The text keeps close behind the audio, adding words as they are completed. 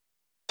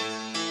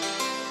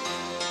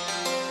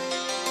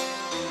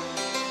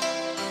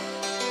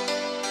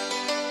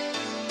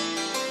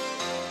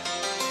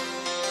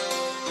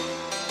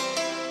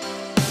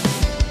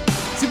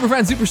Super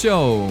Friends Super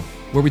Show,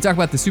 where we talk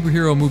about the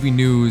superhero movie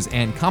news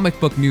and comic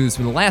book news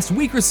from the last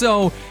week or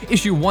so.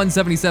 Issue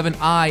 177.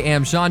 I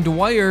am Sean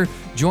Dwyer,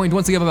 joined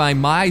once again by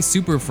my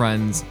super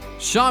friends,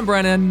 Sean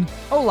Brennan.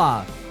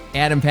 Hola.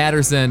 Adam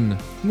Patterson.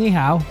 Ni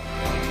hao.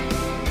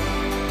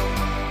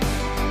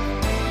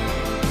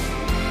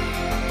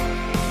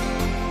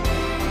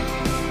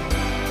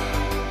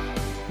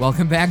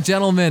 Welcome back,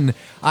 gentlemen.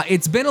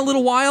 It's been a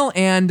little while,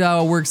 and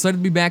we're excited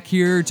to be back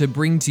here to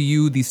bring to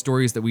you these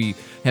stories that we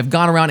have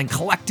gone around and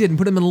collected and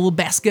put them in a little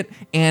basket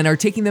and are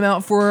taking them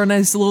out for a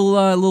nice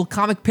little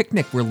comic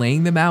picnic. We're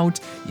laying them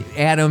out.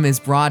 Adam has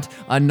brought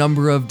a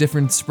number of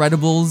different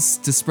spreadables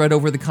to spread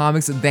over the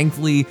comics, and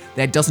thankfully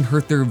that doesn't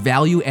hurt their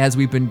value, as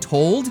we've been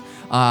told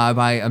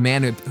by a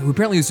man who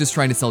apparently was just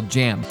trying to sell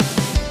jam.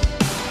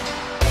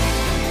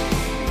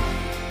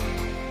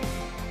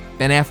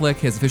 Ben Affleck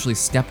has officially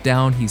stepped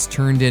down. He's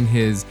turned in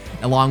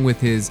along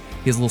with his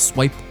little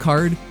swipe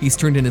card, he's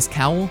turned in his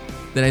cowl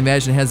that I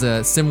imagine has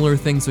a similar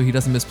thing so he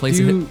doesn't misplace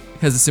it.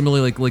 Has a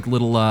similar like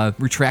little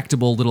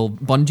retractable little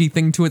bungee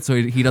thing to it so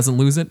he doesn't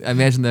lose it. I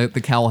imagine the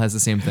cowl has the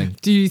same thing.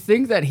 Do you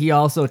think that he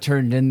also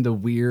turned in the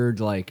weird,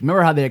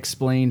 remember how they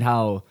explained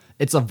how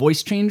it's a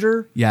voice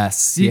changer?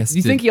 Yes. Do you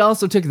think he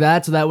also took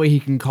that so that way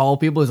he can call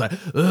people? He's like,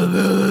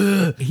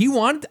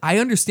 ugh. I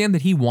understand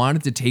that he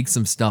wanted to take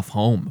some stuff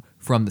home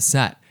from the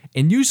set.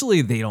 And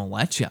usually they don't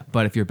let you,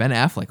 but if you're Ben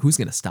Affleck, who's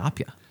going to stop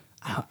you?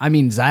 I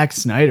mean, Zack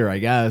Snyder, I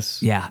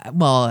guess. Yeah,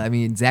 well, I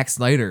mean, Zack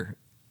Snyder,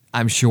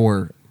 I'm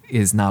sure,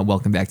 is not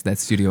welcome back to that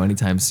studio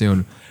anytime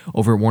soon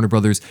over at Warner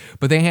Brothers.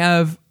 But they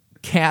have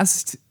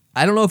cast,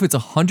 I don't know if it's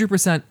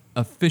 100%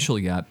 official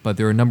yet, but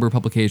there are a number of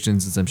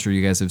publications, as I'm sure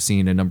you guys have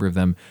seen, a number of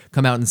them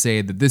come out and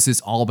say that this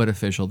is all but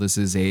official. This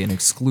is an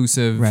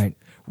exclusive. Right.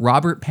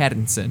 Robert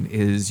Pattinson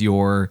is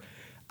your,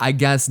 I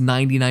guess,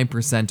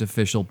 99%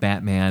 official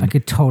Batman. I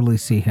could totally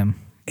see him.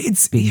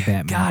 It's being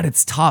Batman. God,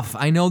 it's tough.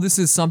 I know this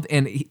is something,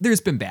 and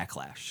there's been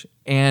backlash,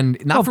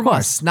 and not from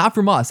us. Not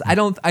from us. I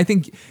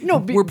think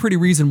we're pretty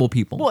reasonable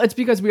people. Well, it's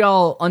because we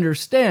all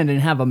understand and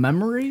have a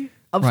memory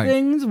of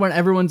things when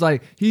everyone's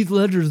like, Heath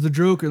Ledger's the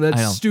Joker.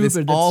 That's stupid.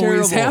 That's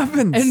always terrible.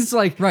 happens. And it's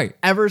like,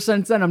 ever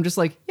since then, I'm just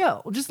like,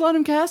 yeah, just let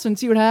him cast and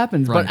see what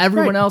happens. But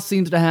everyone else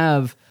seems to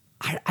have,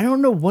 I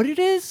don't know what it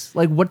is,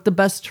 like what the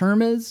best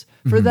term is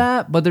for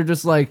that, but they're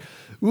just like,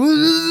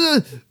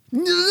 I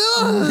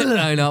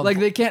know. Like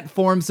they can't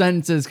form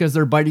sentences because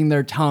they're biting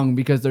their tongue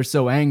because they're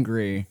so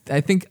angry.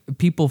 I think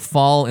people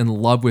fall in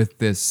love with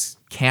this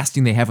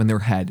casting they have in their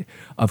head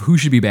of who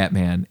should be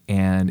Batman,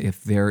 and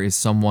if there is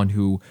someone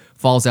who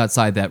falls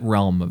outside that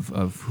realm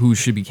of who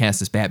should be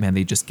cast as Batman,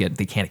 they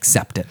can't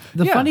accept it.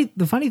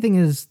 The funny thing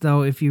is,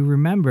 though, if you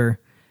remember,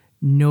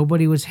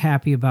 nobody was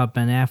happy about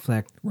Ben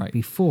Affleck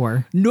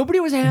before. Nobody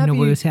was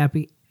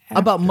happy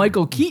about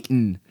Michael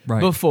Keaton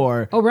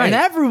before. Oh, right. And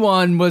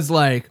everyone was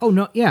like, oh,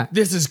 no, yeah.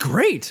 This is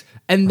great.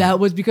 And that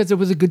was because it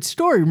was a good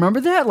story.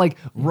 Remember that? Like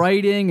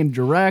writing and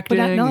directing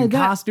and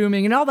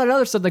costuming and all that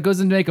other stuff that goes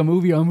into make a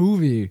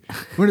movie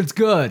when it's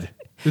good.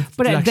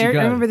 But I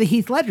remember the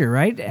Heath Ledger,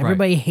 right?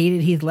 Everybody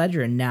hated Heath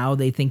Ledger, and now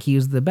they think he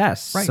was the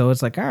best. Right. So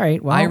it's like, all right,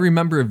 well. I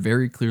remember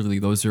very clearly,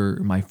 those are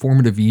my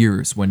formative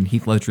years when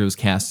Heath Ledger was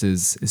cast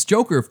as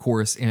Joker, of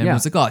course, and it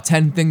was like,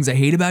 10 things I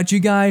hate about you,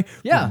 guy.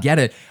 Yeah. Get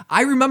it.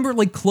 I remember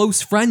like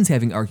close friends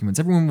having arguments.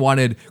 Everyone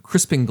wanted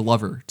Crispin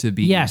Glover to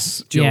be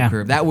Joker.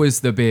 Yeah. That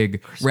was the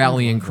big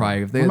rallying cry.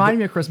 Remind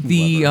me of Crispin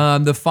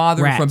Glover. The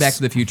father from Back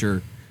to the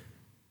Future.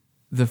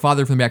 The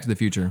father from Back to the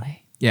Future. Really?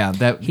 Yeah,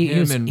 that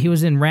he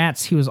was in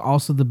Rats. He was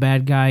also the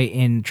bad guy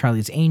in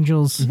Charlie's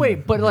Angels.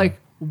 Wait, but like,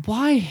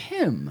 why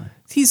him?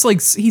 He's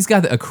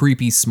got a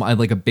creepy smile,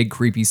 like a big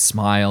creepy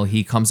smile.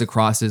 He comes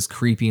across as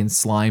creepy and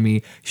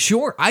slimy.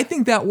 Sure, I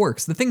think that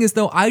works. The thing is,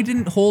 though, I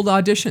didn't hold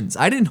auditions.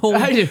 I didn't hold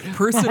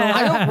personal.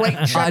 I don't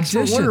write checks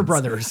for Warner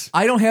Brothers.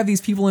 I don't have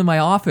these people in my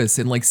office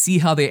and like see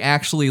how they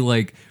actually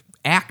like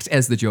act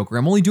as the Joker.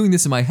 I'm only doing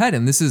this in my head,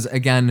 and this is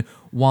again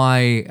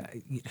why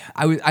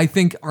I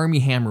think Armie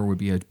Hammer would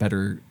be a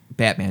better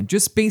Batman,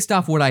 just based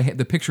off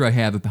the picture I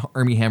have of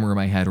Armie Hammer in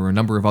my head, or a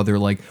number of other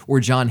or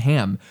John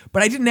Hamm,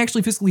 but I didn't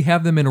actually physically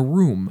have them in a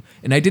room,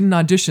 and I didn't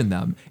audition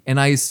them, and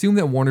I assume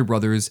that Warner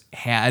Brothers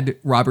had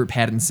Robert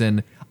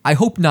Pattinson, I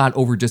hope not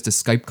over just a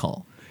Skype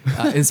call.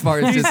 As far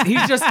as he's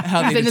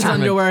in his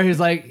underwear,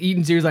 he's like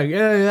eating cereal, he's like,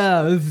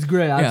 yeah, this is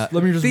great. Let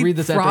me just read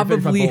this. They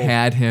probably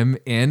had him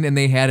in, and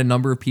they had a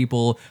number of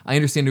people. I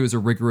understand it was a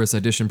rigorous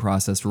audition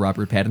process for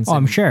Robert Pattinson. Oh,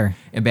 I'm sure.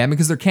 And Batman,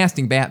 because they're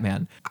casting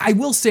Batman. I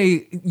will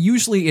say,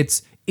 usually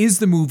is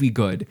the movie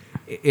good?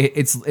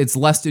 It's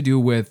less to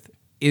do with,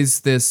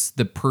 is this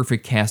the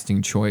perfect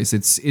casting choice?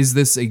 Is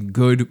this a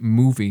good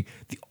movie?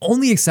 The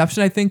only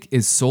exception, I think,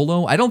 is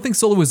Solo. I don't think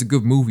Solo was a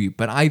good movie,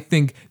 but I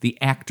think the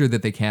actor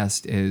that they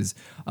cast as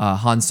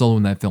Han Solo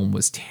in that film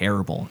was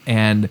terrible.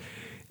 And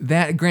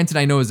that, granted,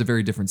 I know is a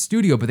very different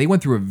studio, but they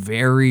went through a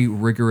very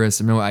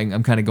rigorous. I know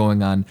I'm kind of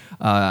going on,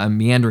 I'm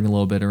meandering a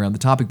little bit around the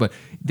topic, but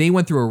they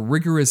went through a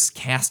rigorous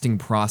casting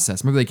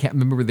process.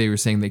 Remember they were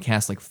saying they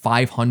cast like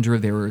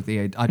 500. They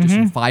had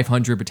auditioned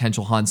 500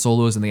 potential Han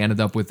Solos, and they ended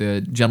up with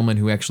a gentleman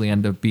who actually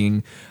ended up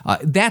being.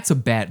 That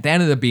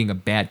ended up being a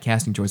bad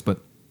casting choice, but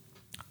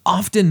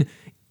often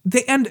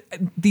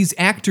these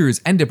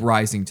actors end up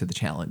rising to the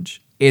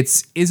challenge.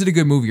 Is it a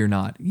good movie or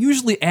not?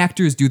 Usually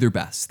actors do their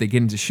best. They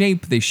get into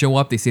shape, they show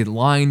up, they say the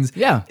lines.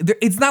 Yeah.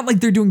 It's not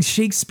like they're doing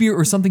Shakespeare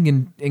or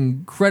something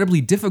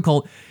incredibly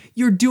difficult.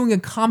 You're doing a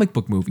comic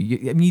book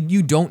movie. I mean,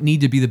 you don't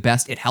need to be the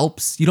best. It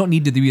helps. You don't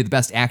need to be the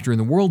best actor in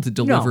the world to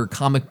deliver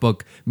comic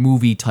book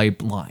movie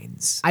type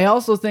lines. I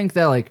also think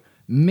that like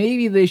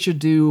maybe they should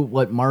do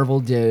what Marvel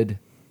did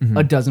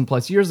a dozen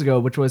plus years ago,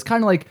 which was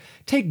kind of like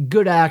take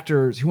good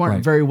actors who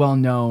aren't very well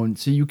known,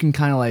 so you can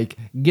kind of like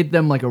get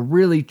them like a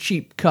really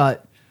cheap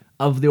cut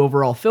of the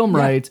overall film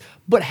rights,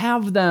 but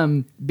have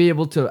them be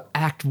able to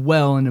act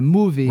well in a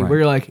movie where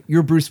you're like,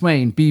 you're Bruce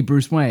Wayne, be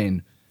Bruce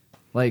Wayne.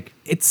 Like,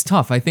 it's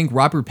tough. I think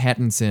Robert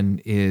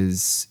Pattinson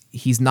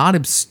he's not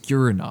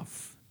obscure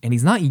enough and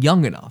he's not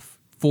young enough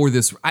for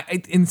this.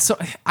 So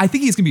I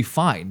think he's gonna be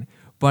fine.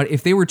 But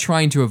if they were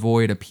trying to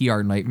avoid a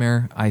PR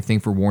nightmare, I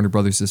think for Warner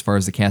Brothers as far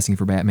as the casting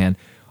for Batman,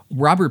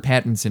 Robert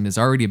Pattinson has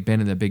already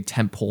been in a big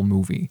tentpole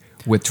movie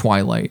with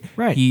Twilight.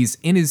 Right. He's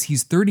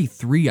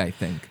 33, I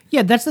think.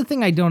 Yeah, that's the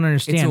thing I don't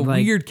understand. It's a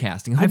weird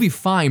casting. He'll be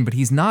fine, but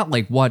he's not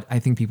like what I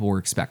think people were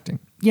expecting.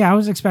 Yeah, I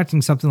was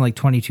expecting something like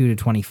 22 to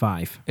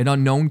 25. An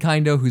unknown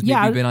kind of who's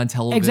maybe been on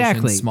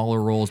television,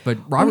 smaller roles. But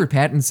Robert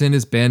Pattinson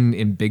has been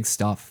in big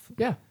stuff.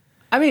 Yeah.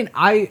 I mean,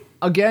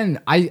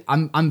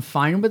 I'm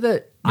fine with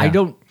it. Yeah. I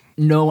don't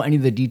know any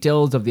of the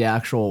details of the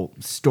actual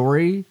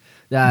story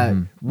that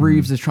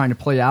Reeves is trying to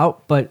play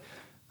out, but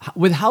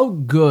with how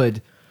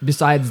good,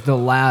 besides the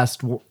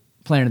last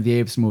Planet of the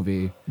Apes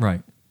movie,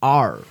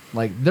 are,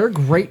 like, they're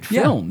great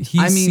films.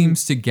 He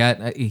seems to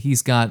get,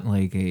 he's got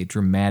like a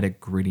dramatic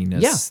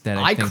grittiness that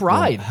I think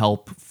cried. will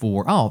help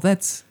for,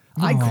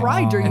 I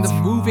cried during it's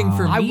moving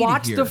for me. I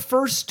watched the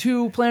first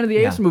two Planet of the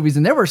Apes movies,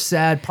 and there were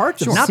sad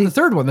parts of it. Not the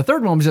third one. The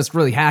third one was just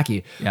really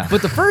hacky. Yeah.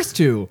 But the first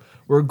two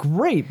were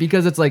great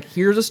because it's like,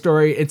 here's a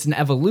story. It's an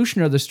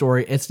evolution of the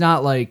story. It's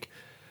not like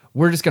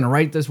we're just going to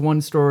write this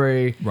one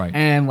story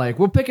and like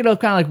we'll pick it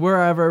up kind of like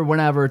wherever,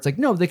 whenever. It's like,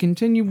 no, they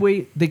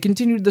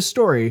continued the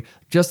story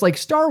just like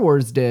Star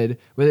Wars did,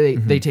 where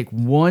they take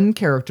one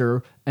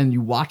character and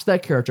you watch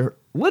that character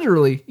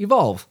literally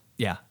evolve.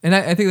 Yeah, and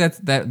I think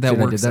that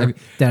works.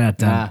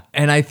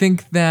 And I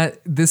think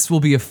that this will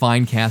be a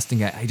fine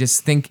casting. I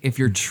just think if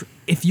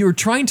you're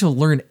trying to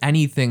learn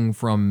anything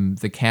from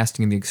the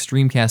casting and the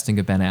extreme casting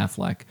of Ben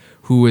Affleck,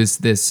 who is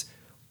this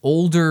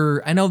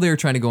older, I know they're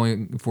trying to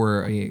go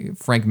for a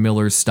Frank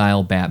Miller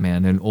style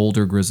Batman, an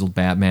older grizzled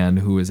Batman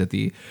who's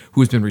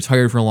been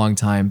retired for a long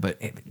time, but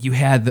you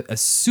had a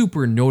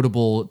super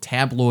notable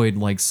tabloid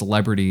like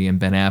celebrity in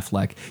Ben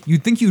Affleck.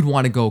 You'd think you'd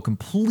want to go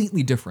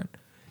completely different,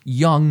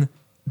 young,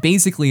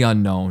 basically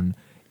unknown,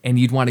 and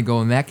you'd want to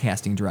go in that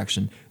casting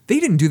direction. They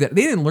didn't do that.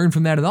 They didn't learn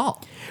from that at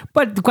all.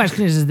 But the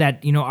question is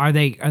that, are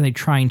they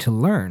trying to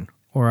learn?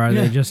 Or are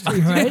they just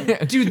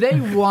right? Do they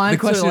want the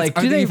question to like?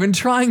 Is, are they even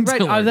trying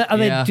to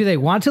learn? Do they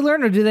want to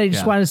learn, or do they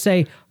just want to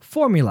say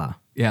formula?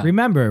 Yeah.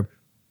 Remember,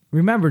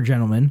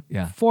 gentlemen.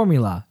 Yeah.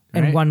 Formula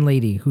and one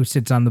lady who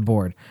sits on the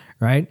board.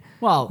 Right.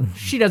 Well,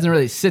 she doesn't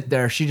really sit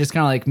there. She just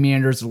kind of like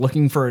meanders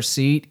looking for a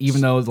seat,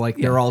 even though like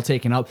they're all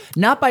taken up,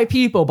 not by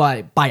people,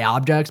 by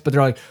objects, but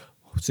they're like,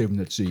 save them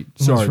that seat.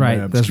 Sorry,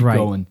 man, that's keep right.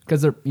 going.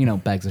 Because they're,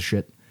 bags of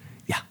shit.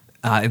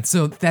 And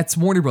so that's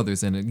Warner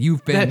Brothers in it.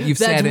 You've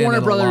sat in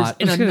Warner Brothers a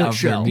lot in a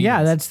nutshell.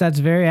 Yeah, that's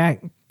very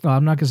well,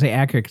 I'm not gonna say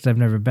accurate because I've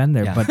never been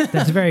there, but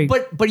that's very.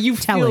 but you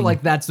telling. feel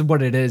like that's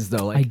what it is,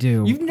 though. Like, I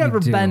do. You've never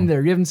been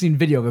there. You haven't seen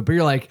video of it, but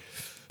you're like,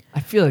 I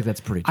feel like that's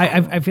pretty cool.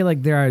 I feel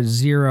like there are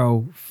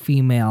zero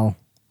female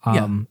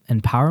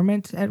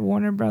empowerment at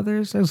Warner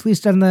Brothers, at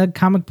least on the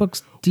comic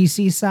books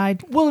DC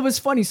side. Well, it was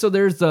funny. So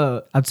there's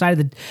the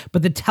outside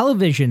of the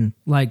television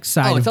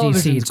side of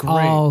DC. It's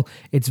all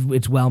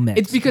it's well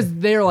mixed. It's because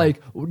they're like,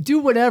 do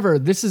whatever.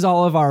 This is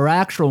all of our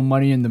actual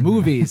money in the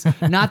movies,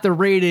 not the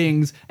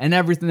ratings and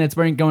everything that's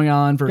been going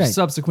on for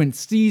subsequent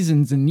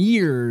seasons and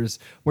years,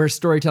 where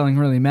storytelling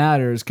really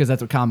matters, because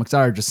that's what comics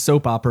are, just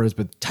soap operas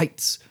with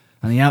tights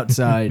on the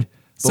outside.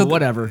 So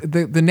whatever.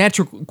 The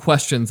natural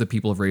questions that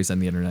people have raised on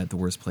the internet, the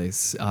worst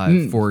place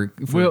for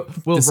will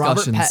discussions.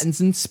 Robert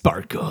Pattinson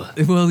sparkle?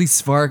 Will he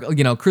sparkle?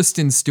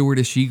 Kristen Stewart,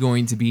 is she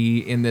going to be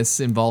in this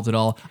involved at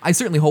all? I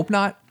certainly hope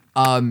not.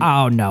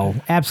 Oh no,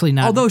 absolutely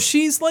not. Although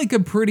she's like a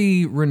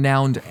pretty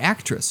renowned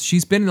actress.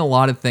 She's been in a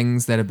lot of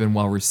things that have been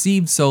well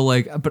received.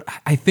 So but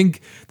I think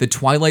the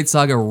Twilight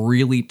Saga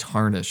really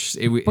tarnished.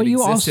 It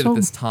existed at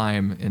this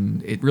time,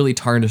 and it really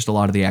tarnished a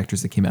lot of the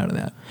actors that came out of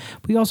that.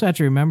 But you also have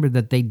to remember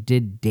that they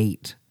did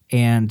date,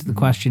 and the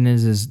question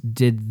is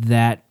did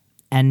that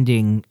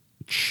ending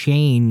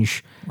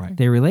change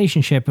their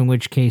relationship? In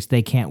which case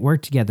they can't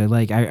work together.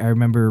 Like I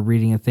remember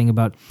reading a thing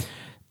about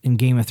in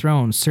Game of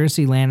Thrones,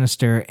 Cersei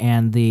Lannister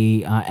and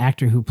the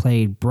actor who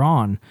played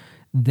Bronn,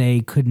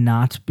 they could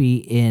not be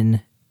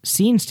in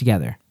scenes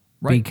together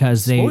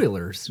because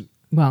Spoilers.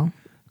 Well,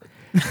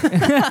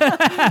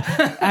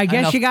 I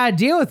guess you got to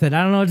deal with it.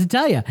 I don't know what to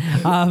tell you.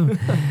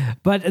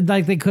 But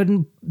like they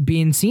couldn't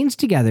be in scenes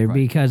together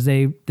because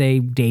they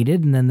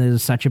dated and then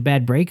there's such a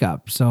bad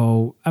breakup.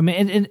 So, I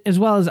mean, and as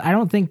well as I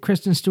don't think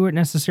Kristen Stewart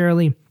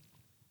necessarily,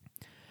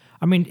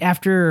 I mean,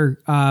 after,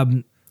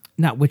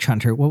 not Witch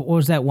Hunter, what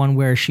was that one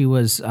where she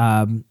was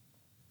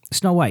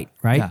Snow White,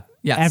 right? Yeah.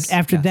 Yes.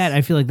 After that,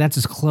 I feel like that's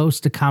as close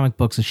to comic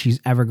books as she's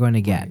ever going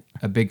to get.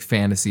 A big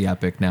fantasy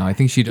epic now. I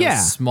think she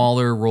does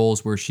smaller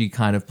roles where she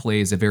kind of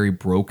plays a very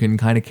broken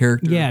kind of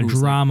character. Yeah, who's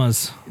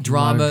dramas. Like,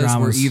 dramas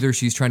where either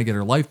she's trying to get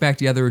her life back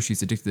together or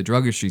she's addicted to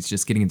drugs or she's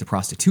just getting into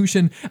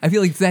prostitution. I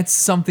feel like that's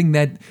something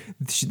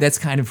that's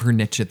kind of her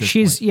niche at this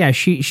point. Yeah,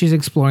 she's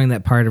exploring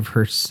that part of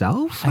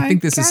herself. I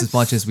think this is as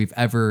much as we've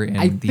ever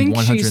in the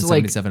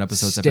 177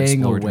 episodes ever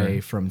explored away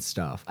her. from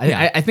stuff.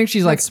 I think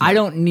she's like, I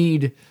don't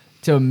need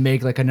to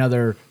make like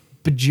another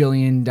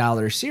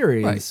bajillion-dollar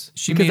series. Right.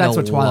 She made a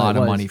lot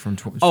of money from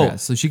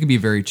so she can be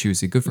very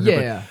choosy. Good for her.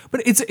 Yeah.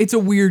 But it's a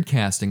weird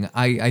casting.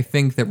 I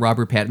think that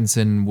Robert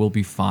Pattinson will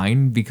be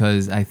fine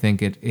because I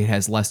think it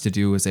has less to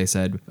do, as I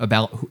said,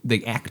 about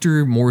the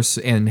actor more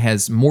and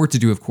has more to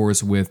do, of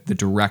course, with the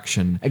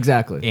direction.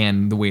 Exactly.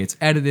 And the way it's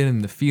edited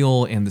and the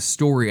feel and the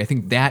story. I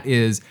think that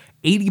is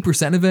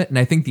 80% of it, and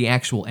I think the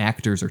actual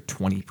actors are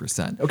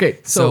 20%. Okay,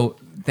 so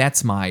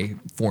that's my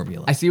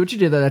formula. I see what you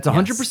did there. That's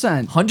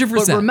 100%.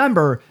 100%. But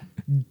remember,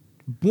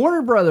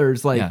 Warner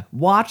Brothers,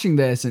 watching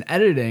this and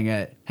editing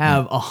it,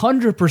 have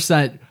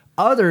 100%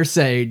 others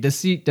say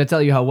to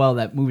tell you how well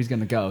that movie's going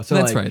to go. So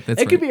that's right.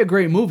 It could be a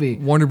great movie.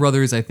 Warner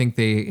Brothers, I think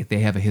they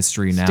have a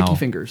history now.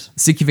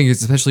 Sticky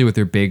fingers, especially with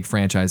their big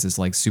franchises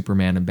like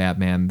Superman and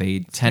Batman.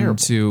 They tend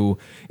to,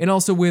 and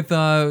also with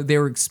they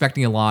were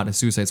expecting a lot of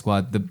Suicide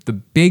Squad. The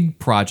big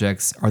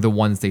projects are the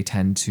ones they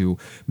tend to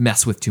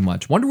mess with too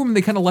much. Wonder Woman,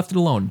 they kind of left it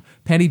alone.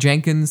 Patty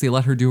Jenkins, they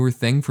let her do her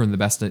thing. From the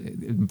best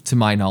to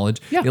my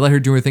knowledge, they let her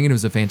do her thing, and it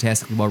was a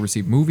fantastically well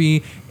received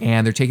movie.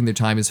 And they're taking their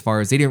time as far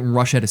as they didn't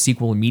rush at a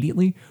sequel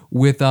immediately.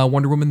 With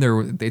Wonder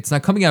Woman, it's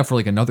not coming out for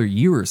like another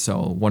year or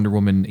so, Wonder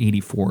Woman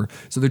 84.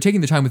 So they're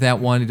taking the time with that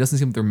one. It doesn't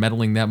seem like they're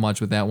meddling that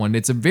much with that one.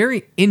 It's a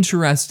very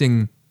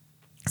interesting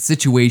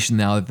situation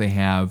now that they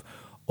have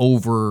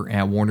over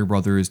at Warner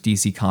Brothers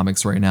DC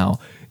Comics right now.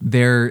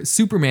 Their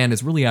Superman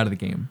is really out of the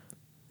game.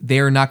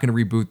 They're not going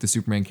to reboot the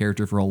Superman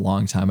character for a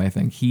long time, I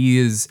think.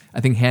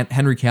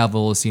 Henry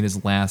Cavill has seen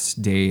his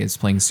last day as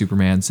playing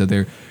Superman, so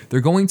they're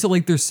going to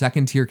like their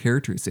second tier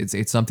characters.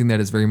 It's something that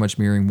is very much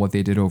mirroring what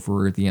they did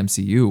over at the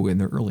MCU in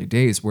their early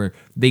days, where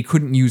they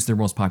couldn't use their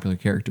most popular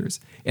characters.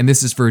 And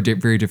this is for a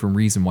very different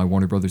reason why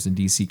Warner Brothers and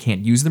DC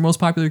can't use their most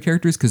popular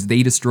characters, because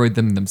they destroyed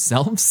them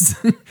themselves.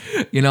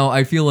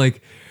 I feel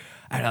like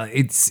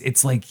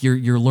it's like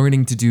you're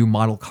learning to do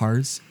model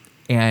cars,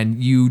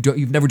 and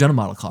you've never done a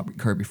model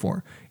car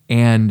before.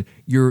 And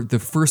the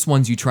first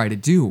ones you try to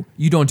do,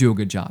 you don't do a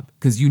good job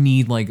because you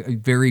need like a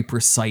very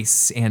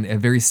precise and a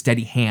very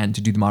steady hand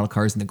to do the model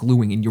cars and the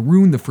gluing, and you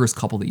ruin the first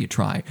couple that you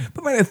try.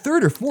 But by the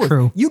third or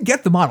fourth, you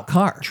get the model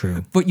car.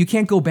 True. But you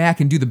can't go back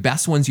and do the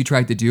best ones you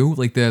tried to do,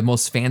 like the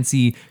most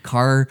fancy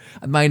car.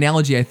 My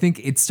analogy, I think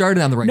it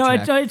started on the right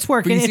track. No, it's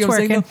working. It's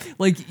working.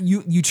 Like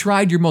you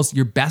tried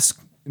your best,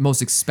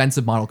 most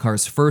expensive model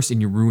cars first,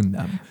 and you ruined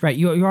them. Right.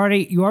 You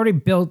already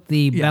built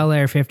the Bel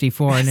Air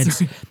 54, and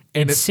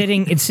it's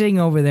sitting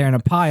over there in a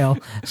pile,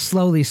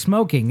 slowly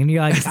smoking, and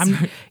you're like,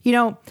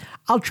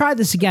 I'll try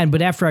this again,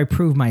 but after I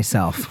prove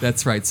myself.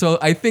 That's right. So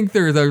I think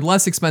they're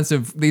less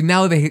expensive. They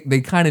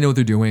kind of know what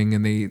they're doing,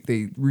 and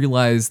they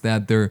realize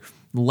that they're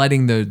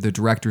letting the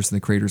directors and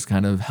the creators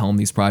kind of helm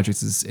these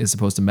projects as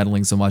opposed to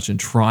meddling so much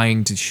and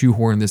trying to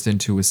shoehorn this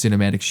into a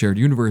cinematic shared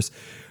universe.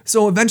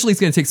 So eventually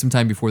it's going to take some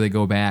time before they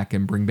go back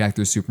and bring back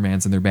their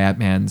Supermans and their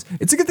Batmans.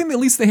 It's a good thing that at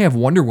least they have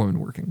Wonder Woman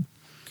working.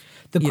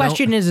 The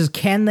question is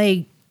can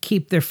they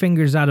keep their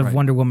fingers out of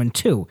Wonder Woman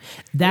 2?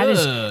 That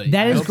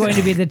is going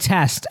to be the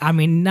test. I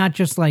mean, not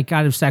just like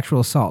out of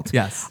sexual assault.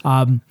 Yes.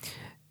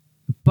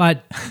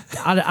 But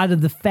out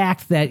of the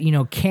fact that,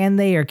 can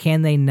they or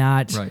can they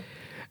not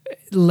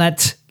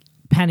let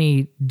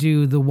Penny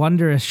do the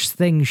wondrous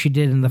thing she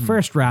did in the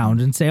first round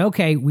and say,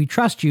 okay, we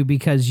trust you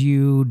because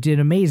you did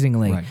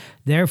amazingly. Right.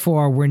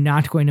 Therefore, we're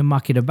not going to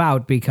muck it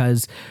about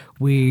because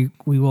we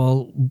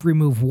will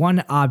remove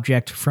one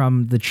object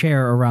from the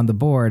chair around the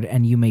board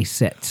and you may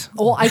sit.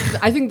 Well, I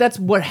think that's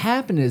what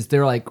happened is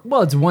they're like,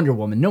 well, it's Wonder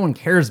Woman. No one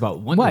cares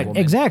about Wonder Woman.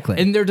 Exactly.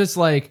 And they're just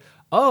like,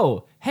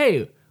 oh,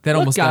 hey, that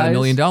almost got $1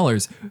 million.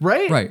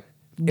 Right? Right.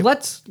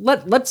 Let's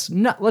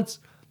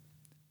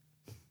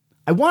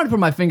I want to put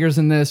my fingers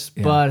in this,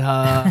 but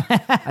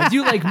I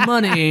do like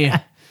money.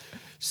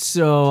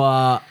 So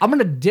I'm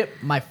gonna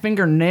dip my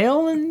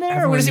fingernail in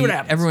there. We're gonna see what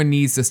happens. Everyone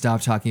needs to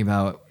stop talking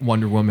about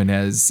Wonder Woman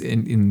as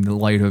in the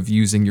light of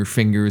using your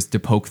fingers to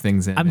poke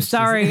things in. I'm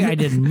sorry, I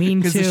didn't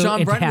mean to. Because Sean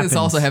It Brennan happens. is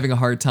also having a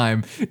hard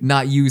time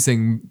not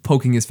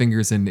poking his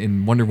fingers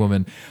in Wonder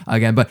Woman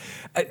again. But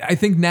I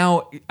think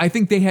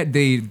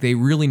they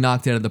really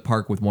knocked it out of the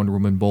park with Wonder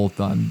Woman, both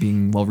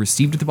being well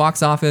received at the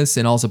box office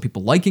and also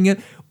people liking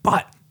it.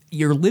 But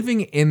you're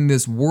living in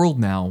this world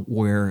now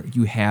where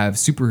you have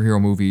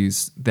superhero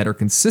movies that are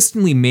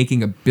consistently making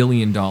 $1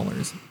 billion,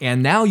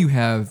 and now you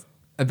have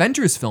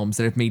Avengers films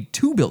that have made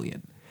 $2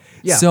 billion.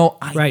 Yeah, So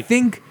I right.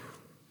 think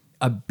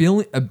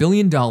 $1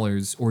 billion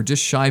or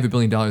just shy of $1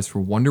 billion for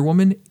Wonder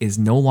Woman is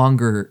no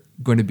longer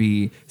going to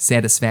be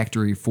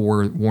satisfactory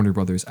for Warner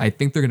Brothers. I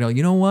think they're going to,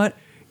 you know what?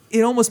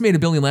 It almost made $1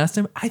 billion last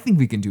time. I think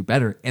we can do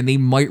better, and they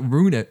might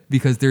ruin it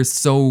because they're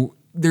so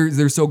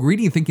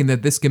greedy, thinking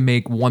that this can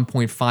make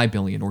 1.5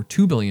 billion or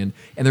 2 billion,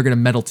 and they're going to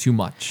meddle too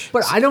much.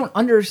 But I don't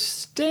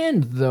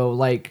understand though.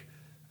 Like,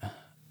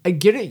 I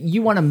get it.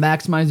 You want to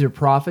maximize your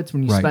profits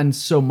when you Right. spend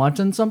so much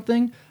on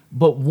something,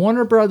 but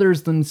Warner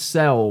Brothers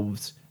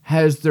themselves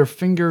has their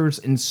fingers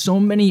in so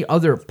many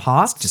other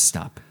pots. Just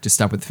stop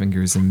with the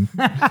fingers and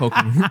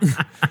poking.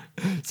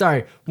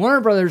 Sorry,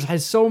 Warner Brothers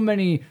has so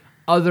many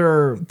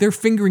other. They're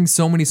fingering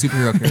so many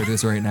superhero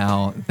characters right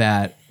now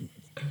that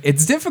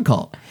it's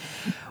difficult.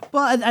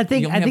 Well, I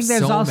think You only have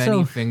there's so also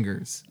many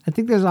fingers. I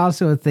think there's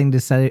also a thing to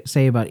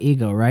say about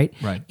ego, right?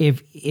 Right.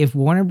 If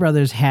Warner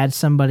Brothers had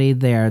somebody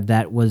there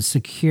that was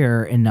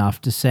secure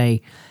enough to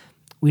say,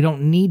 we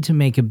don't need to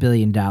make $1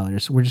 billion,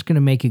 we're just going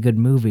to make a good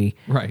movie,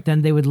 Right.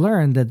 then they would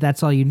learn that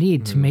that's all you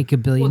need to make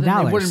 $1 billion.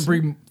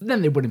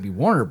 Then they wouldn't be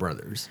Warner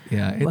Brothers.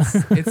 Yeah,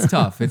 it's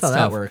tough. It's how that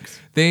tough. works.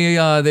 They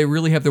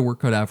really have their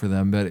work cut out for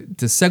them. But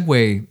to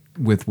segue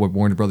with what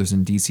Warner Brothers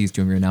and DC is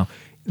doing right now,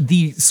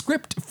 the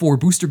script for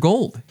Booster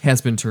Gold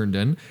has been turned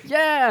in.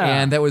 Yeah.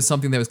 And that was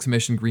something that was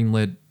commissioned,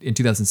 greenlit in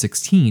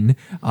 2016.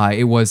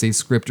 It was a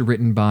script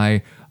written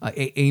by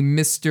a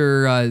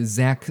Mr.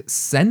 Zach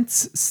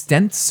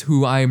Stentz,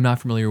 who I am not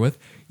familiar with.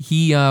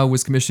 He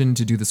was commissioned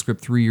to do the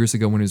script 3 years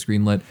ago when it was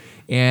greenlit,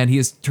 and he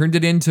has turned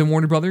it into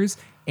Warner Brothers,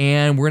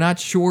 and we're not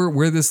sure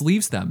where this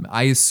leaves them.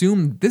 I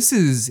assume this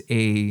is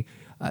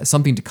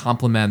something to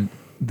complement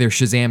their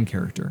Shazam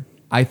character.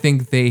 I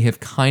think they have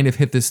kind of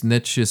hit this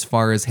niche as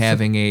far as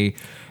having a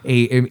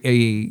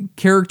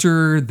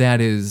character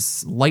that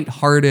is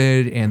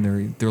lighthearted,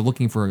 and they're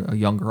looking for a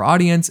younger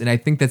audience, and I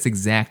think that's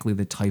exactly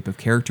the type of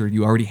character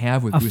you already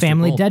have with A Booster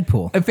family Gold.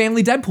 Deadpool. A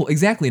family Deadpool,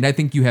 exactly. And I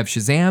think you have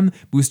Shazam,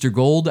 Booster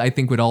Gold, I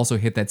think would also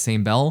hit that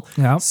same bell.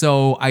 Yeah.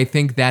 So I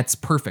think that's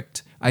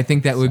perfect. I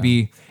think that would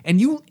be,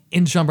 and you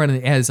and Sean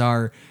Brennan as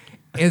our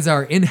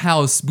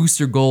in-house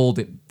Booster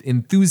Gold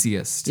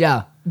enthusiast.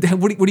 Yeah.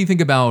 What do you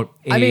think about?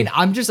 I mean,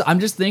 I'm just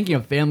thinking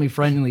of family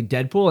friendly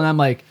Deadpool,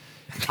 and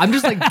I'm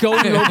just like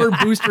going over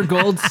Booster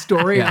Gold's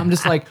story. Yeah. And I'm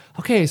just like,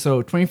 okay,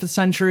 so 25th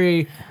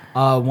century,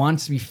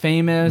 wants to be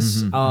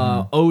famous,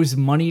 owes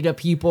money to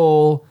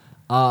people,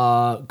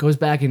 goes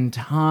back in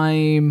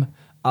time,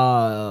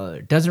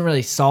 doesn't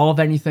really solve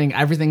anything.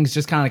 Everything's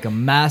just kind of like a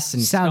mess.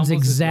 And Sounds stumbles his way.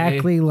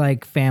 exactly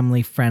like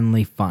family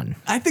friendly fun.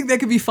 I think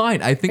that could be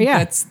fine. I think Yeah.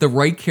 that's the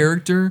right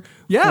character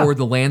Yeah. for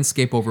the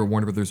landscape over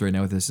Warner Brothers right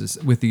now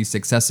with these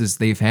successes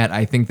they've had.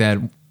 I think that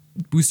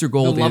Booster The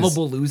Gold is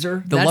lovable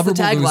loser. the That's lovable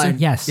the tagline. loser.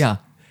 Yes. Yeah.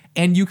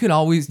 And you could,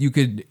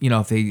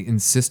 if they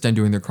insist on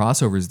doing their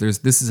crossovers,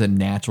 this is a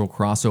natural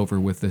crossover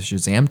with the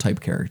Shazam type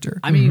character.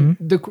 I mean,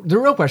 the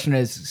real question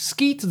is,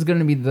 Skeets is going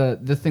to be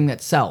the thing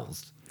that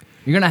sells.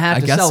 You're going to have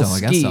to guess sell so, I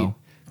guess Skeet so.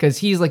 because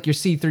he's like your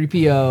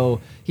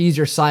C-3PO. He's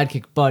your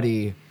sidekick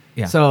buddy.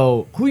 Yeah.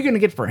 So who are you going to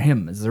get for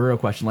him is the real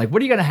question. Like,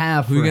 what are you going to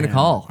have Who are you going to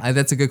call?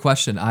 That's a good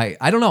question. I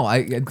don't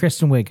know.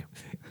 Kristen Wiig.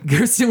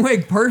 Kirsten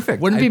Wiig,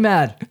 perfect. Wouldn't be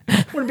mad.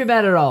 Wouldn't be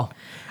mad at all.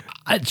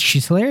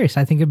 She's hilarious.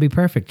 I think it'd be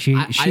perfect.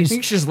 I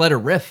think she just let her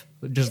riff.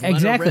 Just let her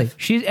Exactly. riff.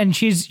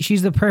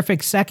 She's the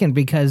perfect second,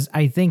 because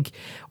I think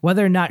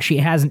whether or not she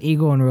has an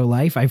ego in real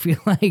life, I feel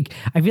like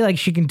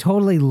she can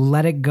totally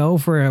let it go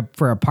for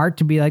a part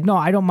to be like, no,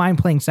 I don't mind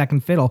playing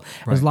second fiddle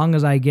as long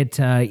as I get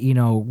to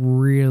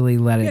really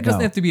let it It go.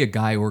 doesn't have to be a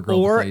guy or girl.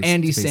 Or who plays,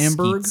 Andy to play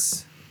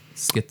Samberg.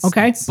 Skits.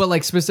 Okay. But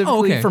like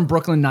specifically okay. from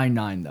Brooklyn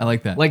Nine-Nine, though. I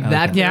like that. Like I like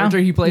that that. character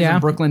he plays Yeah.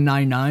 in Brooklyn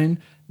Nine-Nine.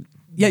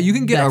 Yeah, you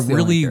can get That's a the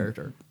only really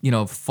character.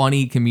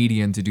 funny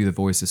comedian to do the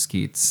voice of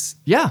Skeets.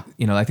 Yeah.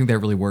 I think that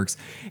really works.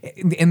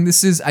 And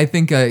this is, I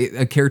think,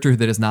 a character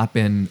that has not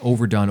been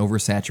overdone,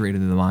 oversaturated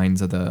in the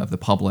minds of the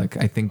public.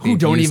 I think Who they've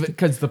don't used- even,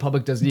 because the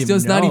public does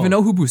not even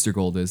know who Booster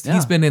Gold is. Yeah.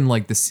 He's been in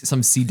like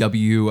some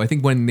CW. I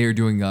think when they were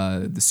doing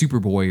the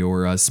Superboy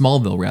or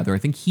Smallville, rather. I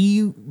think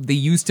they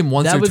used him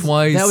once or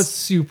twice. That was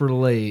super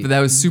late. But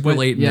that was super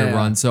late in their yeah.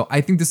 run. So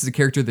I think this is a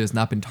character that has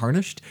not been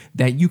tarnished,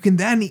 that you can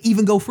then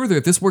even go further.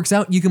 If this works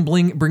out, you can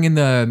bring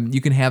in you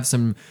can have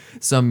some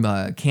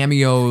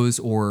cameos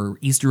or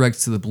Easter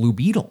eggs to the Blue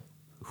Beetle,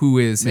 who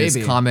is his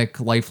Maybe. comic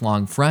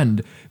lifelong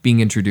friend,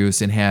 being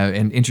introduced and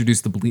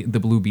introduce the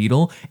Blue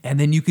Beetle, and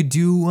then you could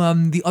do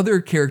the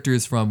other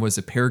characters from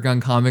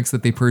Paragon Comics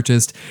that they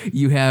purchased.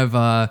 You have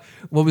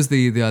what was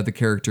the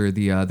character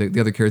the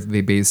other character they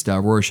based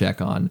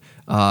Rorschach on,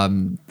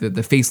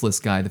 the faceless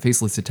guy, the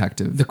faceless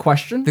detective. The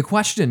Question? The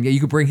Question. Yeah, you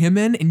could bring him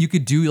in, and you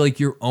could do like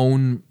your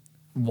own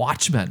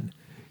Watchmen.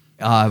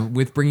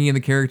 With bringing in the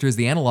characters,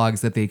 the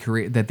analogs that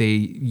they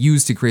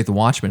use to create the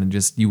Watchmen, and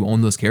just you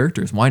own those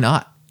characters. Why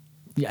not?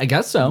 Yeah, I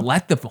guess so.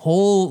 Let them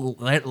all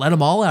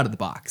out of the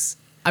box.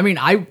 I mean,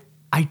 I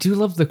do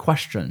love The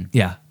Question.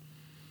 Yeah.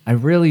 I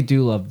really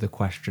do love The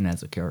Question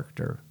as a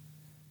character.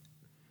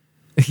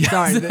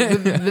 Sorry,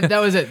 that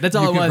was it. That's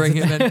all it was. Bring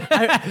him in.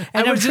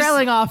 And I'm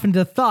trailing off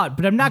into thought,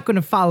 but I'm not going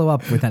to follow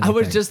up with anything. I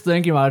was just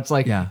thinking about it. It's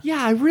like, Yeah.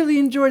 I really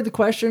enjoyed The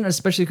Question,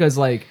 especially because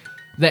like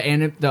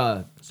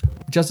the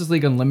Justice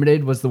League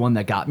Unlimited was the one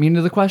that got me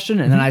into The Question,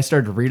 and then I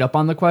started to read up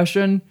on The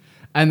Question,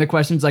 and The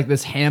Question's like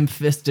this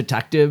ham-fist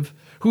detective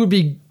who would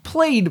be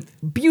played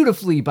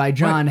beautifully by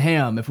John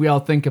Hamm if we all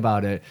think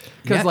about it.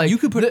 Because Yeah, like you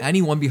could put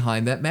anyone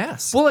behind that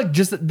mask. well, like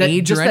just that,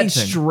 Age just or that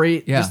anything.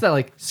 straight, Yeah. just that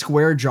like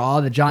square jaw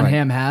that John Right.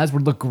 Hamm has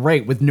would look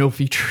great with no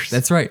features.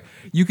 That's right.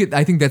 You could.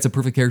 I think that's a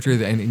perfect character,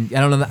 and I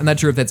don't know. I'm not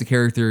sure if that's a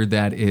character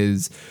that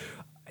is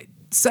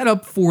set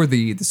up for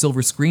the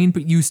silver screen,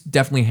 but you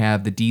definitely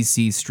have the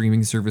DC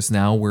streaming service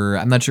now, where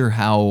I'm not sure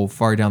how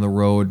far down the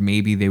road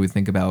maybe they would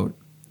think about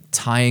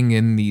tying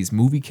in these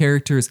movie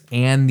characters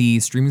and the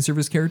streaming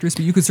service characters,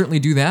 but you could certainly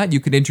do that. You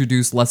could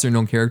introduce lesser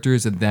known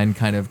characters and then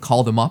kind of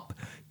call them up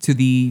to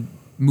the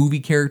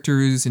movie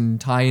characters and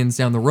tie-ins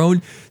down the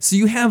road. So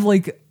you have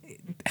like,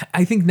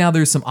 I think now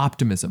there's some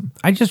optimism.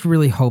 I just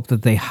really hope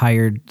that they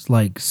hired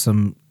like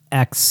some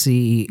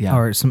XC Yeah.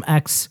 or some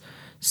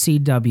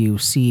ex-CW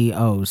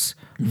CEOs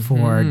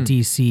for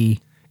DC.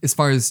 As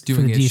far as For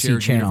doing the a DC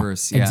shared channel,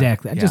 universe. Yeah.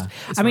 exactly. Yeah. Just,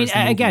 As I far mean, as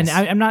the again, movies.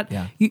 I'm not.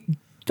 Yeah. You,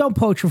 don't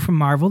poach from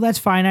Marvel. That's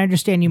fine. I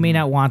understand you may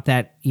not want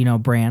that,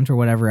 brand or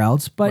whatever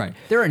else, but Right.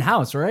 They're in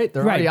house, right?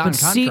 They're already on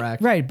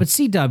contract. But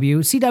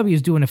CW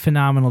is doing a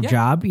phenomenal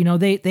job.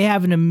 They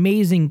have an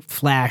amazing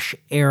Flash,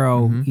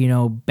 Arrow,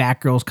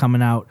 Batgirl's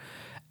coming out.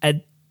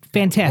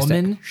 Fantastic.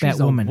 Woman? She's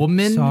a Batwoman.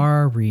 woman?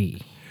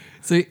 Sorry.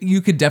 So you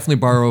could definitely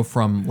borrow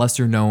from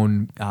lesser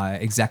known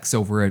execs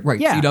over at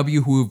Yeah.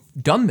 CW who've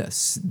done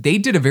this. They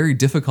did a very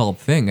difficult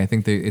thing. I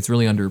think it's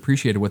really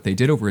underappreciated what they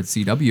did over at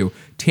CW,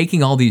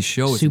 taking all these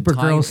shows, and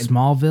Supergirl,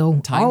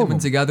 Smallville, tying all them of in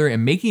them. together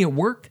and making it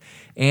work.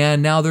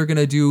 And now they're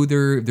gonna do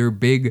their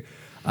big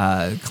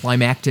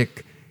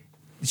climactic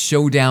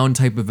showdown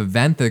type of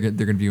event. They're going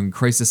to be doing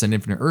Crisis on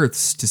Infinite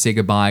Earths to say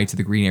goodbye to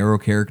the Green Arrow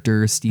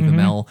character, Steve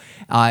Amell.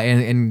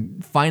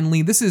 And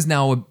finally, this is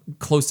now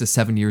close to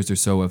 7 years or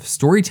so of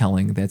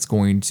storytelling that's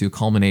going to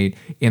culminate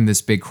in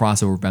this big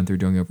crossover event they're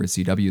doing over at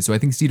CW. So I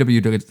think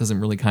CW doesn't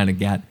really kind of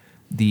get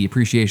the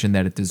appreciation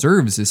that it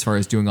deserves as far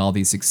as doing all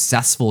these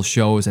successful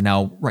shows. And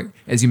now, right,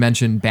 as you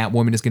mentioned,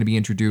 Batwoman is going to be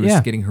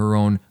introduced, getting her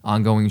own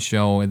ongoing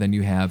show. And then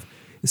you have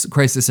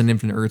Crisis on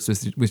Infinite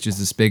Earths, which is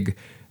this big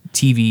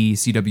TV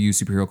CW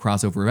superhero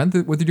crossover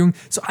event what they're doing.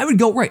 So I would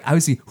go I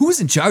would see who's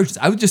in charge.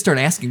 I would just start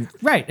asking,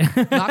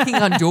 knocking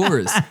on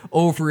doors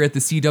over at the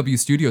CW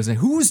studios, and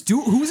who's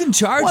in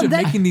charge of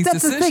making these that's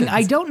decisions. the thing.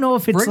 I don't know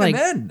if it's Bring like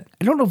 'em in.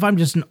 I don't know if I'm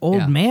just an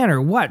old man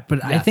or what,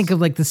 but I Yes. think of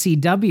like the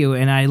CW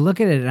and I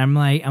look at it and I'm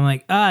like,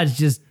 it's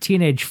just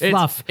teenage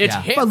fluff. it's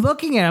Yeah. hip. But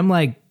looking at it, I'm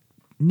like,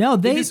 no,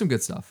 They they do some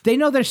good stuff. they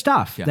know their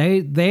stuff. Yeah.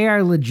 They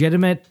are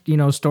legitimate,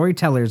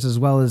 storytellers as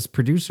well as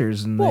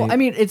producers. And Well, they, I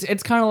mean,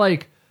 it's kind of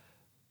like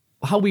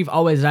how we've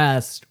always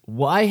asked,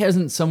 why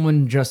hasn't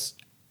someone just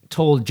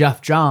told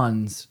Jeff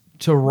Johns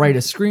to write a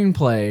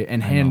screenplay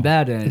and hand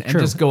that in and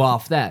True. just go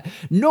off that?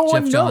 No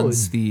one Jeff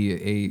knows. Johns,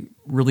 a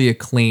really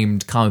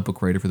acclaimed comic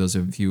book writer. For those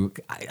of you,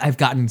 I've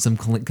gotten some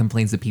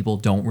complaints that people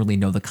don't really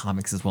know the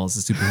comics as well as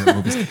the superhero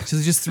movies.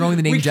 So just throwing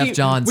the name We Jeff keep-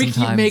 Johns. we keep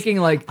sometimes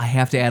making, like- I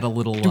have to add a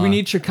little. Do we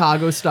need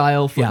Chicago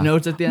style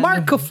footnotes at the end?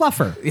 Mark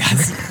Fluffer.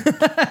 Yes.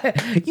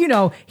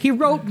 He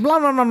wrote blah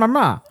blah blah blah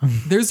blah.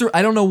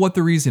 I don't know what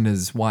the reason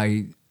is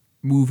why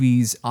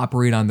movies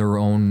operate on their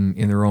own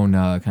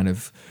kind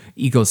of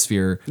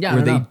ecosphere, Yeah, I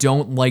where don't they know.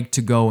 don't like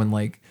to go and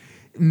like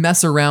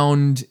mess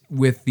around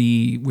with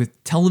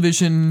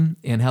television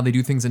and how they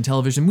do things on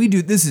television.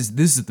 This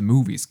is the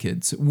movies,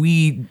 kids.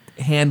 We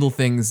handle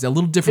things a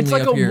little It's differently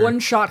like up a here.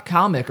 one-shot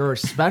comic or a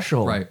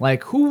special. Right.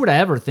 Like, who would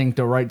ever think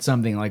to write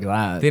something like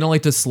that? They don't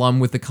like to slum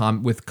with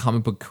with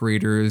comic book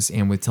creators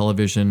and with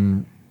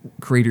television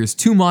creators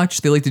too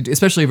much. They like to,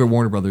 especially over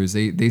Warner Brothers.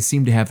 They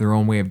seem to have their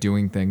own way of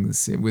doing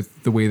things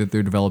with the way that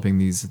they're developing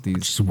these.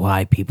 Which is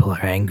why people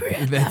are angry.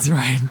 That's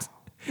right.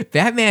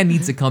 Batman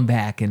needs to come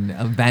back and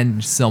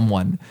avenge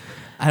someone.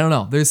 I don't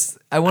know.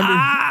 I wonder.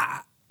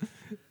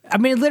 I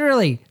mean,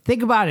 literally,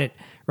 think about it,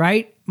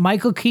 right?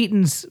 Michael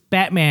Keaton's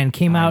Batman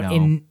came out know.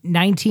 in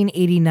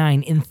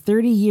 1989. In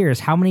 30 years,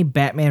 how many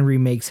Batman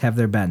remakes have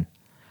there been?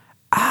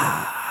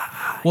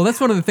 Well,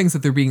 that's one of the things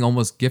that they're being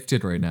almost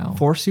gifted right now.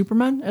 4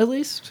 Supermen, at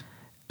least?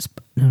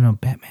 No,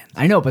 Batman.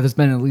 I know, but there's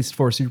been at least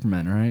 4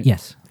 Supermen, right?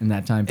 Yes. in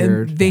that time And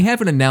period. they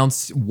haven't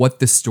announced what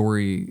the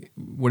story,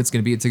 what it's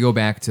going to be. To go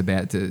back to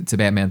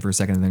Batman for a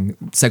second, and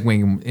then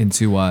segueing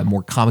into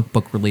more comic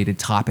book related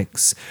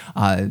topics,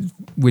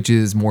 which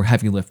is more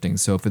heavy lifting.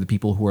 So for the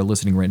people who are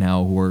listening right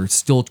now, who are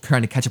still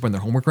trying to catch up on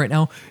their homework right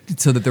now,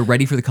 so that they're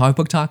ready for the comic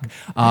book talk.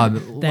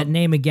 That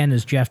name again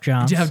is Jeff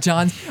Johns. Jeff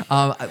Johns.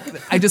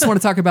 I just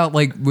want to talk about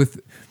like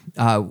with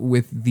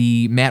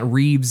the Matt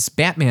Reeves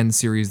Batman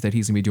series that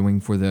he's gonna be doing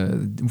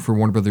for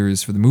Warner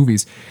Brothers for the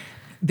movies.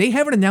 They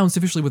haven't announced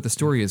officially what the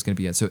story is going to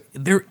be yet. So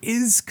there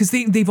is, because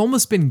they've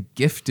almost been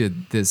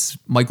gifted this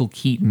Michael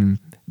Keaton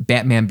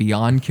Batman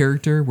Beyond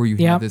character where you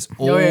have this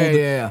old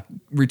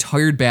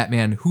retired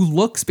Batman who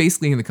looks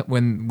basically in the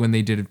when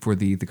they did it for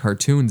the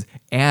cartoons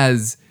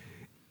as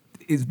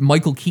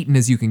Michael Keaton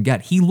as you can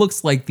get. He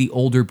looks like the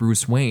older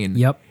Bruce Wayne.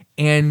 Yep.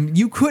 And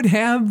you could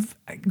have,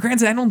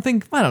 granted, I don't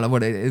know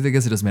what, I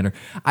guess it doesn't matter.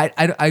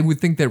 I would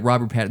think that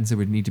Robert Pattinson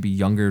would need to be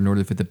younger in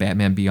order to fit the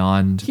Batman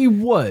Beyond He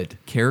would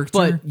character.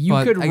 but you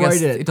could I guess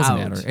write it. It doesn't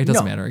out. matter. It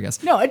doesn't matter, I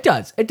guess. No, it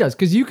does. It does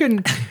because you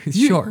can.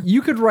 Sure.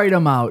 You could write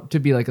him out to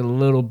be like a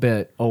little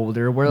bit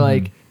older, where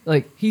like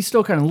he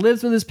still kind of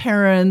lives with his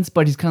parents,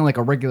 but he's kind of like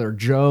a regular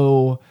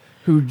Joe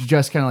who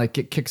just kind of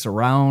like kicks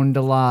around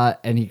a lot,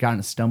 and he kind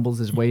of stumbles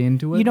his way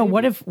into it. You know,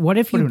 what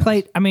if you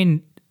played? I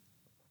mean,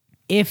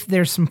 if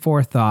there's some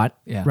forethought,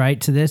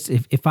 right, to this,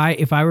 if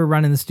I were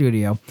running the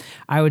studio,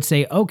 I would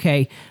say,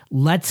 okay,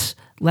 let's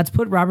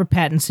put Robert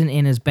Pattinson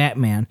in as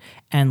Batman,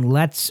 and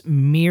let's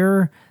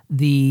mirror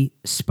the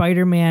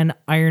Spider-Man,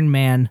 Iron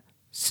Man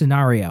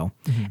scenario,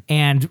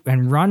 and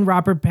run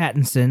Robert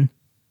Pattinson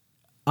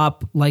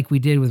up like we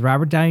did with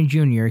Robert Downey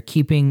Jr.,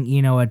 keeping,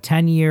 a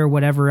 10-year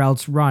whatever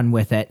else run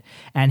with it,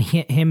 and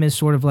him as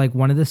sort of like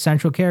one of the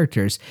central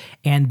characters.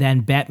 And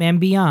then Batman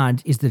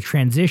Beyond is the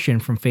transition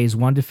from phase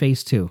 1 to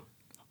phase 2.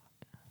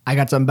 I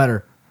got something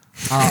better.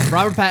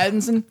 Robert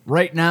Pattinson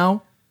right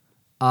now,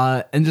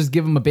 and just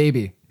give him a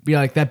baby. Be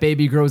like, that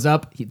baby grows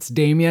up, it's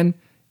Damian.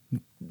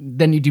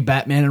 Then you do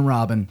Batman and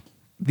Robin.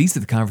 These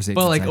are the conversations.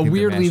 But like I a think they're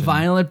weirdly mashing.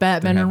 violent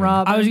Batman and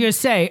Robin. I was gonna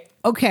say,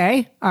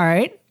 okay, all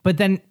right, but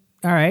then,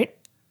 all right,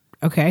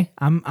 okay,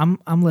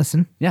 I'm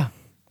listening. Yeah,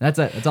 that's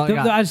it. That's all I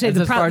got. I'd say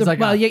That's as far as I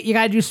got. well, you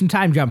got to do some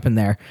time jumping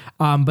there.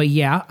 But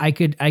yeah, I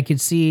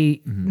could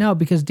see no,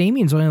 because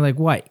Damien's only like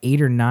what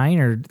 8 or 9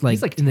 or like,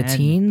 He's like in the 10.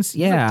 teens.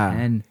 He's like Yeah,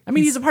 10. I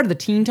mean, he's a part of the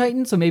Teen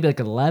Titans, so maybe like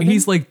 11.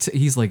 He's like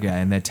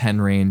in that 10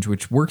 range,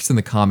 which works in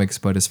the comics,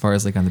 but as far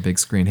as like on the big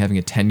screen, having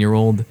a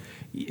 10-year-old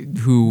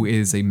who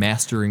is a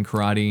master in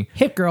karate.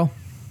 Hit Girl.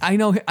 I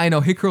know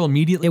Hit Girl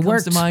immediately It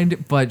comes to worked.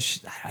 mind, but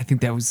I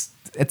think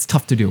it's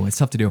tough to do. It's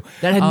tough to do.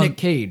 that had Nick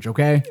Cage,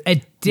 okay?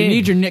 It did. You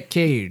need your Nick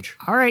Cage.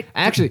 All right,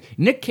 Actually,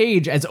 Nick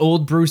Cage as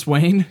old Bruce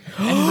Wayne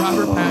and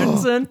Robert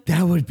Pattinson.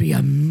 that would be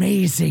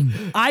amazing.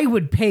 I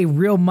would pay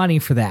real money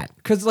for that.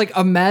 Because, like,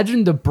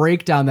 imagine the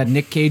breakdown that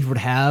Nick Cage would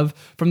have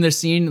from this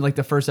scene, like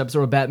the first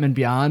episode of Batman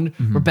Beyond,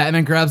 where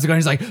Batman grabs the gun,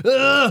 he's like,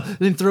 ugh,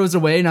 then throws it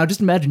away. Now,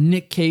 just imagine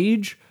Nick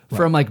Cage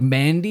from, like,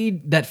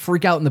 Mandy that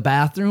freak out in the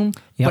bathroom,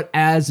 but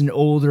as an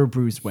older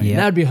Bruce Wayne. Yep.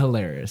 That'd be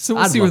hilarious. So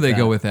we'll I'd see where love they that.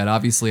 go with that.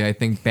 Obviously, I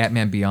think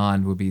Batman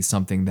Beyond would be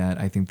something that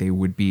I think they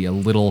would be a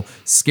little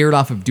scared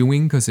off of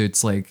doing because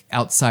it's like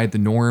outside the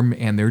norm,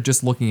 and they're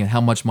just looking at how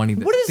much money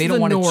What is they don't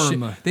the want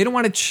norm? they don't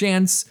want to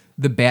chance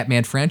the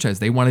Batman franchise.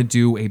 They want to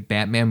do a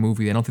Batman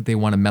movie. I don't think they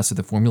want to mess with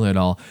the formula at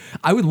all.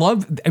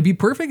 It'd be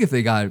perfect if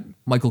they got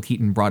Michael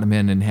Keaton, brought him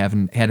in, and had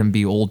him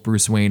be old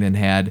Bruce Wayne, and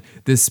had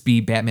this be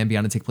Batman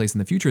Beyond to take place in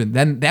the future.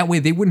 Then that way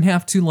they wouldn't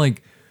have to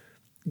like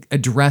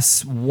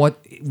address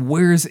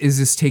where is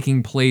this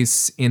taking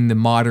place in the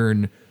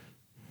modern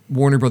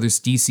Warner Brothers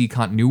DC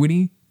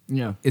continuity.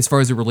 Yeah. As far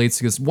as it relates,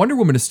 because Wonder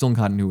Woman is still in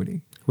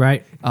continuity.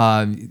 Right.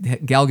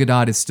 Gal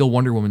Gadot is still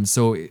Wonder Woman,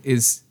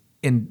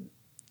 and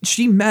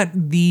she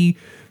met the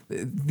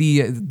Ben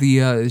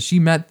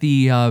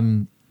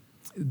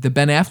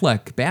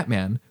Affleck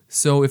Batman.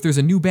 So if there's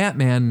a new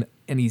Batman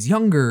and he's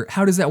younger,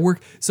 how does that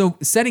work? So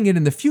setting it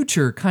in the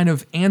future kind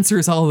of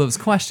answers all of those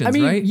questions, I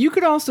mean, right? you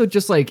could also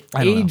just like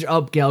I don't age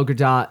up Gal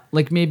Gadot,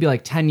 like maybe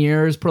like 10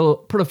 years,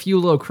 put a few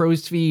little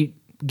crow's feet,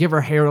 give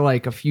her hair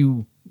like a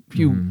few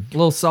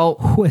little salt,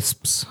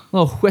 Wisps.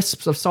 little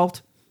wisps of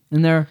salt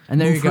in there, and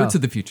there Move you go. her to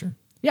the future.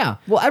 Yeah,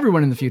 well,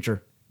 everyone in the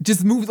future.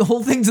 Just move the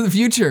whole thing to the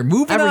future.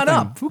 Move it Everything.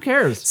 on up. Who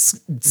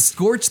cares?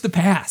 Scorch the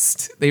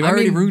past. They've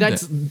already ruined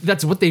it.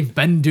 That's what they've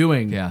been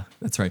doing. Yeah,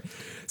 that's right.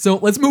 So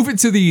let's move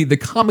into the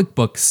comic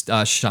book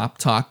shop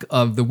talk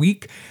of the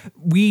week.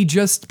 We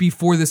just,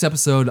 before this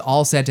episode,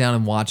 all sat down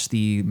and watched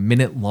the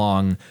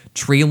minute-long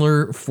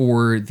trailer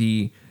for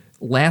the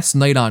Last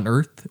Night on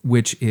Earth,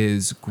 which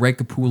is Greg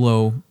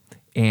Capullo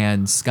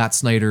and Scott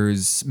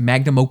Snyder's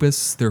magnum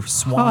opus, their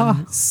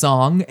swan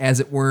song, as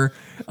it were.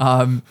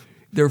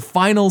 Their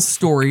final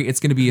story. It's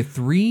going to be a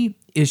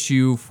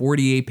 3-issue,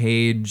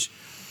 48-page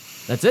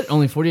That's it?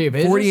 Only 48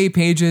 pages? 48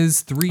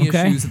 pages, 3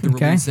 Okay, issues that they're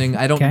okay, releasing.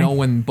 I don't okay. know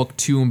when book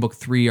 2 and book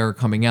 3 are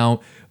coming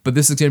out, but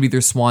this is going to be their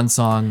swan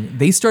song.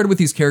 They started with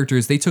these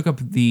characters. They took up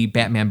the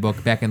Batman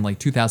book back in like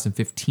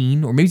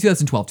 2015 or maybe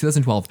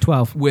 2012.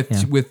 12,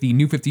 yeah. with the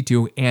New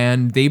 52,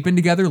 and they've been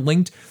together,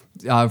 linked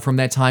from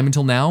that time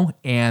until now,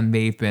 and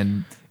they've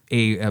been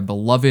a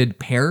beloved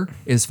pair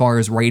as far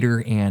as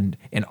writer and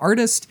an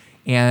artist.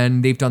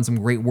 And they've done some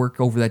great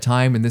work over that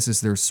time, and this is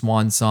their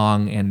swan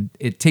song, and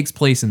it takes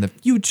place in the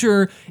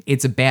future.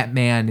 It's a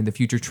Batman in the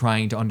future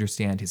trying to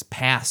understand his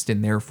past,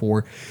 and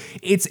therefore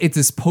it's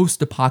this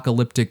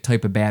post-apocalyptic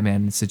type of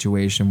Batman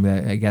situation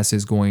that I guess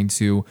is going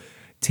to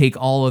take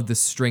all of the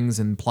strings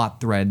and plot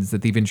threads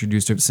that they've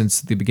introduced since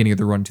the beginning of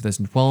the run in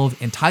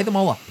 2012 and tie them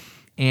all up.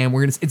 And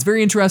it's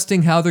very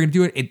interesting how they're gonna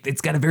do it.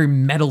 It's got a very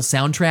metal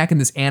soundtrack in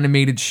this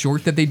animated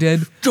short that they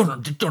did.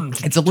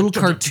 It's a little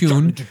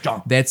cartoon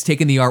that's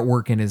taken the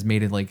artwork and has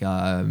made it like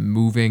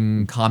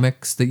moving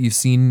comics that you've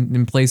seen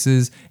in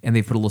places. And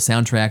they put a little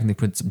soundtrack and they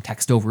put some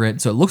text over it.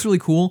 So it looks really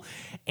cool.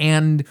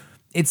 And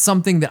it's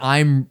something that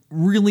I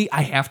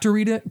have to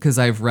read it because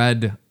I've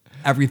read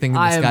everything in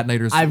Scott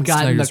Snyder's I've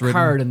gotten the written.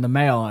 card in the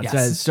mail and it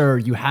Yes. says, "Sir,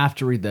 you have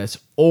to read this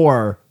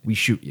or we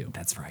shoot you."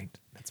 That's right.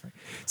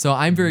 So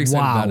I'm very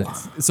excited Wow.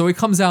 about it. So it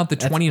comes out the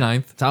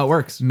 29th. That's how it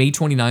works. May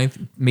 29th.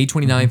 May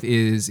 29th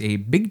is a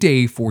big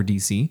day for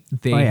DC.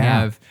 They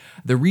have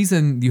the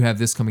reason you have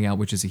this coming out,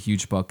 which is a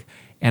huge book,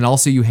 and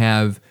also you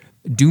have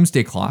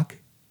Doomsday Clock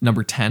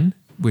number 10,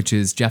 which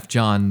is Jeff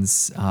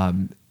Johns'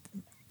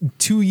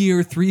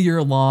 2-year,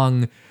 3-year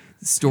long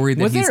story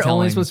that Was he's there telling.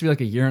 only supposed to be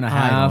like a year and a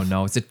half? I don't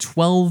know. It's a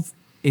 12.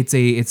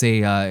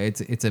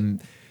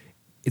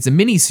 It's a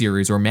mini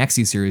series or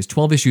maxi series,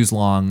 12 issues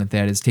long,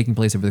 that is taking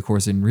place over the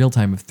course in real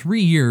time of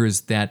 3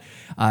 years. That,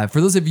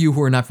 for those of you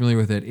who are not familiar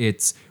with it,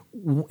 it's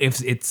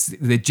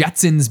the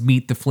Jetsons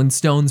meet the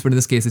Flintstones, but in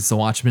this case, it's the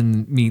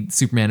Watchmen meet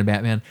Superman and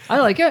Batman. I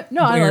like it.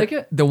 No, I Where like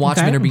it. The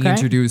Watchmen Okay, are being okay.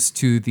 introduced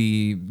to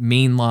the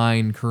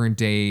mainline current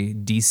day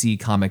DC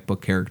comic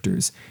book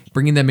characters,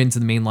 bringing them into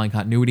the mainline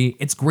continuity.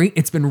 It's great.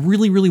 It's been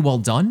really, really well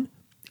done.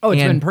 Oh,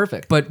 it's been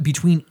perfect. But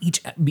between each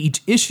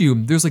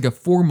issue, there's like a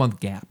 4-month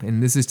gap,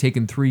 and this has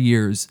taken 3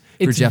 years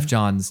for It's- Jeff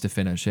Johns to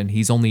finish, and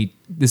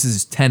this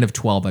is 10 of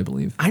 12, I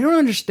believe. I don't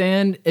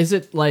understand. Is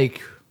it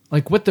like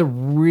what the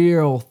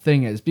real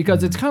thing is?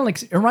 Because it's kind of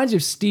like, it reminds you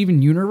of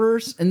Steven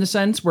Universe in the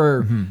sense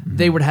where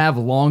they would have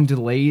long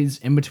delays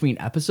in between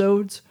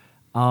episodes.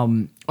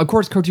 Of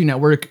course, Cartoon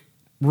Network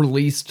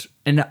released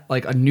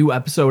like a new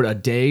episode a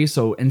day.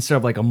 So instead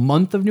of like a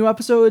month of new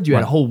episodes, you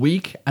had a whole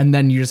week, and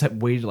then you just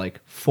had waited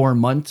like 4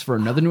 months for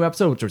another new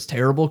episode, which was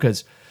terrible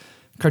because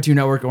Cartoon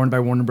Network, owned by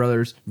Warner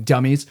Brothers,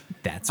 dummies.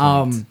 That's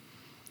right.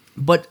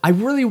 But I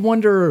really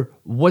wonder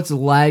what's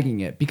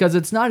lagging it, because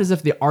it's not as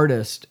if the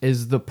artist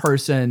is the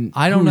person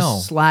I don't who's know.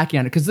 slacking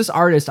on it. Because this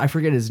artist, I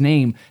forget his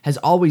name, has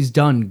always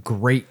done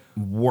great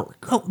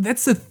work. Oh,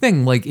 that's the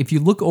thing. Like, if you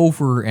look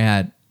over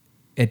at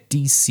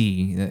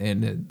DC,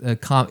 and a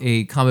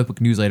comic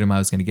book news item I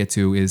was going to get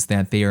to is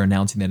that they are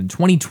announcing that in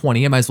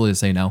 2020, I might as well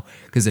just say now,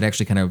 because it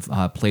actually kind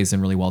of plays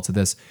in really well to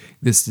this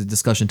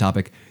discussion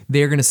topic.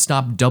 They're going to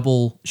stop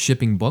double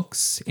shipping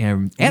books.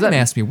 And Adam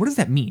asked me, what does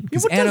that mean? Yeah,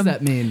 what does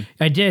that mean?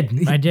 I did.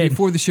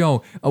 Before the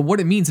show, what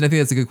it means, and I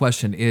think that's a good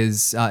question,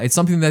 is it's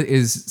something that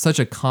is such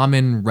a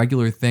common,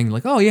 regular thing.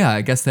 Like, oh yeah,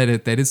 I guess that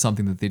is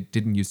something that they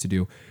didn't used to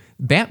do.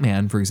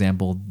 Batman, for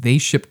example, they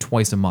ship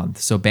twice a month.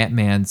 So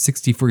Batman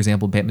 60, for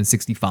example, Batman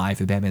 65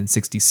 and Batman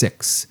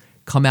 66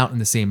 come out in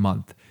the same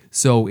month.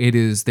 So it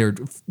is they're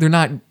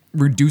not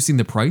reducing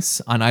the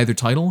price on either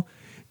title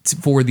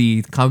for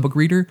the comic book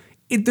reader.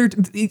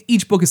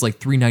 Each book is like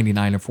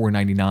 $3.99 or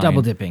 $4.99.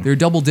 Double dipping. They're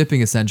double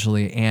dipping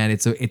essentially, and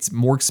it's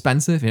more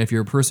expensive. And if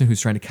you're a person who's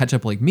trying to catch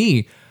up like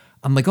me,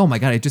 I'm like, oh my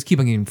God, I just keep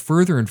on getting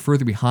further and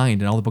further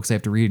behind in all the books I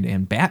have to read.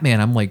 And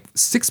Batman, I'm like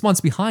 6 months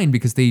behind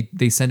because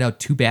they send out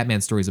 2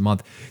 Batman stories a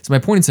month. So my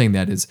point in saying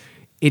that is,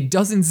 it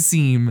doesn't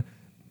seem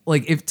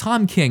like, if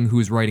Tom King,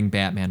 who's writing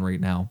Batman right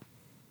now,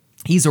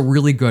 he's a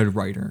really good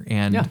writer.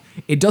 And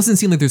it doesn't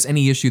seem like there's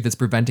any issue that's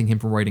preventing him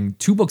from writing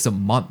 2 books a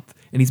month.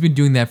 And he's been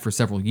doing that for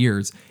several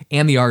years.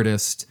 And the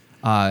artist,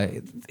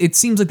 it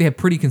seems like they have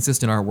pretty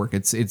consistent artwork.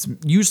 It's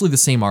usually the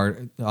same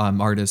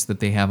artist that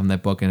they have on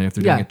that book, and if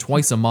they're doing it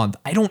twice a month,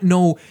 I don't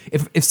know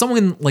if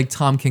someone like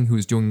Tom King,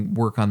 who's doing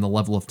work on the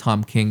level of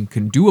Tom King,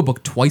 can do a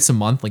book twice a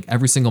month, like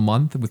every single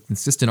month with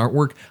consistent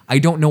artwork. I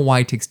don't know why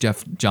it takes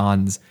Jeff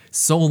Johns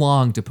so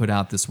long to put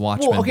out this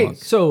Watchmen book.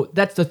 So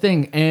that's the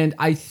thing, and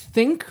I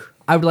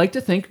would like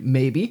to think,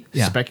 maybe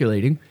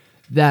speculating,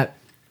 that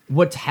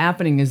what's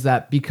happening is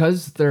that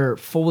because they're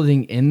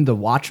folding in the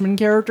Watchmen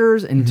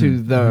characters into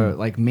the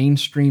like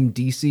mainstream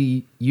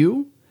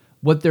DCU,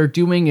 what they're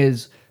doing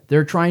is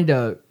they're trying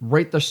to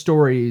write the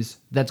stories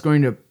that's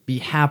going to be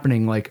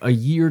happening like a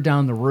year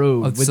down the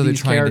road with so they're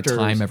these trying characters. to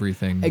time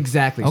everything.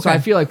 Exactly. So Okay. I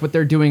feel like what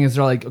they're doing is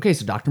they're like, okay,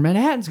 so Dr.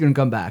 Manhattan's going to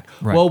come back.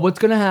 Right. Well, what's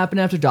going to happen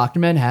after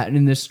Dr. Manhattan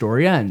and this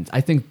story ends?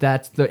 I think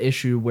that's the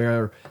issue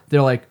where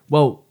they're like,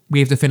 well, we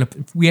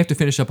have to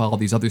finish up all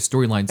these other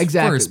storylines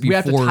Exactly. first We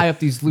have before to tie up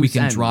these we loose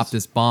can ends. drop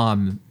this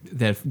bomb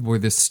where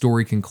this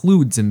story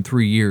concludes in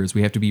 3 years.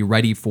 We have to be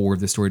ready for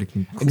the story to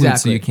conclude. So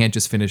Exactly. you can't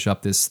just finish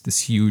up this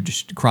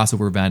huge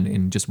crossover event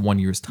in just 1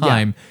 year's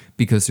time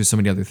because there's so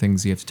many other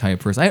things you have to tie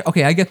up first. I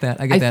get that.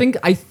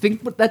 I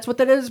think that's what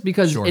that is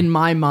because Sure. in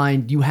my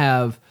mind you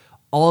have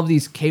all of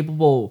these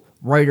capable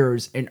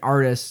writers and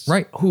artists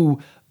Right. who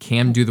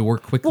Can do the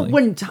work quickly.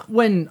 well,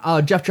 when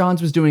Jeff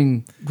Johns was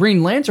doing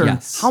Green Lantern,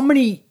 Yes. how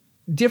many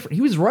different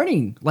he was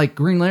writing like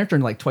Green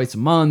Lantern like twice a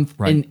month,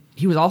 Right. and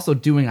he was also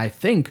doing I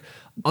think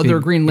other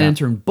Big- Green yeah.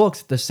 Lantern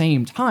books at the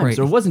same time. Right.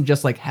 So it wasn't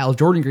just like Hal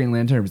Jordan Green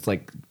Lantern. It was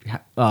like Green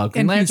and he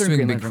was Lantern, doing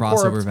Green big Lantern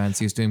crossover Corps. events.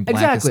 He was doing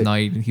Blackest Exactly.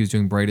 Night. He was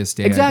doing Brightest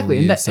Day. Exactly, I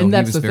believe. and, So and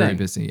that's he was the very thing.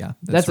 busy. Yeah,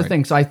 that's the right.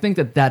 thing. So I think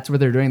that's what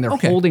they're doing. They're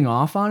Okay. holding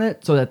off on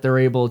it so that they're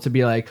able to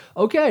be like,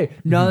 okay,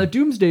 now that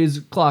Doomsday's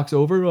clock's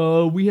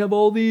over, we have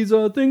all these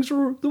things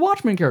for the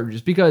Watchmen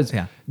characters because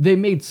Yeah. they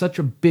made such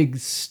a big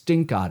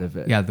stink out of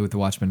it. Yeah, with the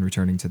Watchmen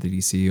returning to the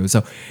DCU.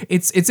 So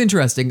it's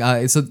interesting.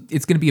 So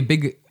it's going to be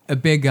a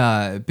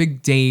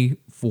big day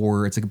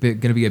for it's going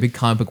to be a big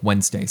comic book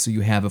Wednesday. So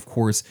you have, of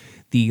course,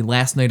 the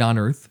Last Night on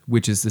Earth,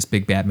 which is this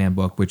big Batman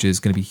book, which is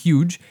going to be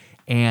huge.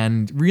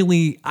 And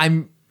really,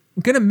 I'm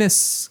going to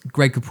miss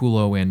Greg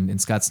Capullo and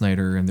Scott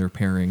Snyder and their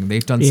pairing.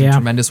 They've done some Yeah.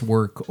 tremendous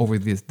work over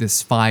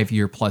this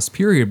 5-year plus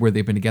period where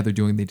they've been together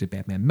they did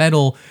Batman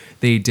Metal,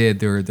 they did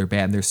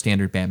their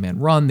standard Batman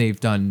run, they've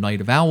done Night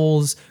of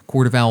Owls,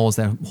 Court of Owls,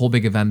 that whole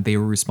big event. They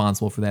were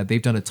responsible for that.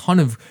 They've done a ton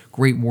of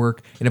great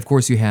work. And of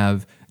course you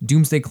have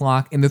Doomsday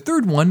Clock, and the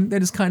third one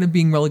that is kind of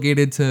being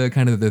relegated to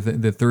kind of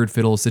the third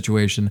fiddle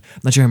situation.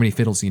 I'm not sure how many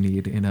fiddles you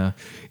need in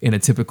a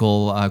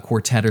typical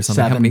quartet or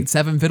something. How Seven. many?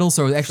 7 fiddles?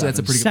 So actually that's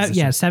a pretty good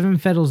position. 7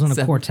 fiddles on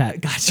a quartet.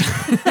 Gotcha.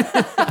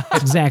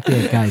 That's exactly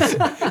it,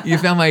 guys. You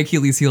found my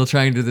Achilles heel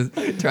trying to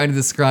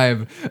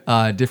describe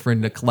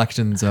different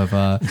collections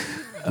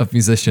of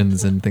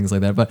musicians and things like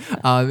that. But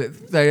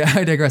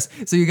I digress.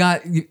 So you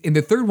got in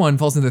the third one,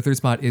 falls in the third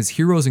spot is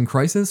Heroes in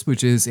Crisis,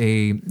 which is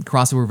a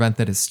crossover event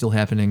that is still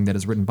happening. That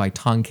is written by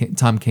Tom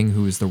King,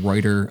 who is the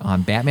writer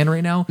on Batman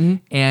right now.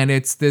 And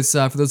it's this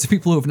for those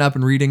people who have not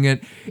been reading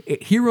it.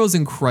 Heroes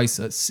in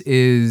Crisis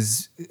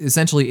is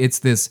essentially it's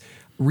this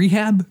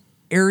rehab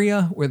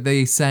area where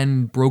they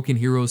send broken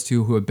heroes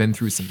to who have been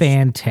through some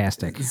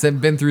Fantastic.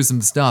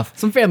 stuff.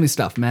 Some family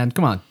stuff, man.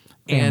 Come on.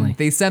 Family. And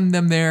they send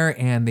them there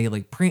and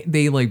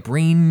they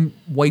brain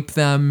wipe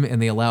them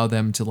and they allow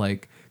them to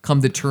like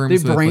come to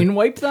terms They with brain like,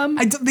 wipe them?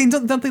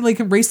 don't they like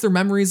erase their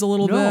memories a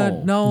little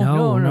bit?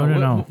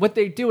 No. What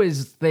they do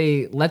is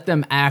they let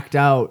them act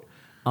out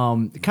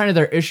kind of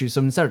their issues.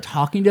 So instead of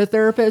talking to a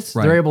therapist,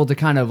 Right. they're able to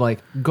kind of like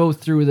go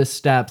through the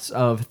steps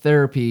of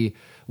therapy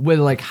with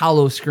like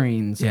hollow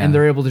screens, Yeah. and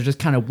they're able to just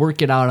kind of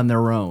work it out on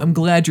their own. I'm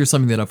glad you're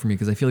summing that up for me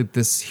because I feel like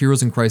this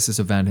Heroes in Crisis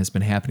event has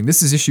been happening.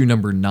 This is issue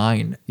number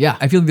 9. Yeah.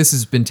 I feel like this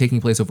has been taking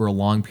place over a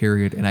long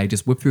period, and I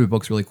just whipped through the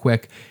books really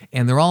quick,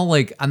 and they're all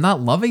like, I'm not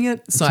loving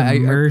it. So It's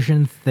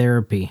immersion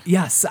therapy.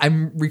 Yes,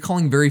 I'm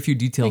recalling very few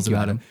details Thank you,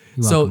 about it.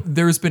 Adam. So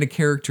there's been a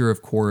character,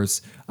 of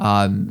course,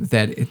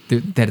 that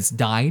it's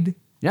died,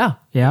 Yeah.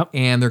 Yep.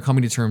 and they're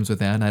coming to terms with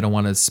that. And I don't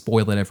want to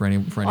spoil it for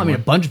anyone. I mean, a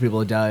bunch of people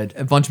have died.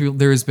 A bunch of people.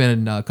 There's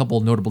been a couple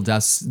of notable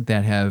deaths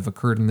that have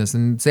occurred in this,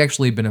 and it's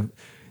actually been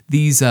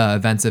these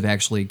events have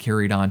actually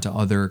carried on to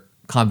other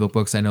comic book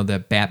books. I know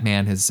that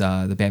Batman has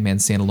the Batman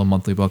standalone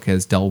monthly book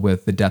has dealt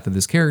with the death of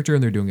this character,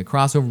 and they're doing a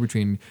crossover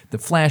between the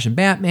Flash and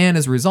Batman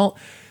as a result.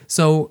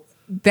 So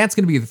that's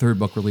going to be the third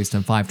book released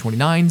on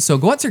 5/29. So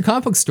go out to your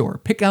comic book store,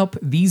 pick up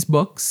these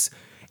books.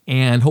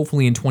 And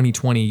hopefully in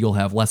 2020 you'll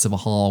have less of a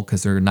haul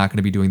because they're not going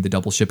to be doing the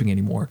double shipping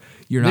anymore.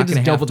 You're They not going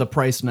just to have double the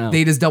price now.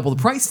 They just double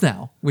the price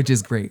now, which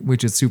is great,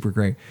 which is super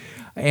great.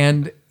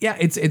 And yeah,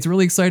 it's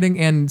really exciting.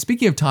 And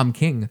speaking of Tom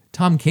King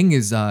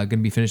is going to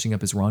be finishing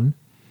up his run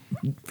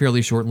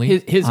fairly shortly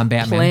his on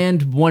Batman.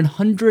 planned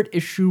 100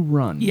 issue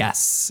run.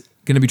 Yes,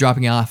 going to be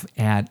dropping off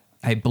at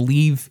I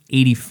believe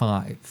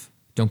 85.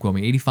 Don't quote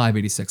me, 85,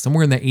 86,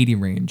 somewhere in the 80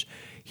 range.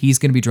 He's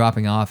going to be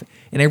dropping off.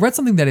 And I read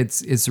something that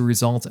it's a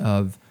result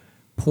of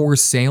poor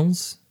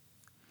sales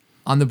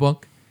on the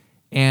book,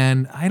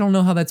 and I don't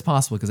know how that's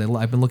possible because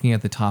I've been looking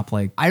at the top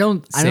sales I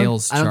don't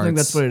think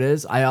that's charts. what it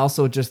is. I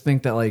also just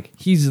think that like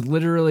he's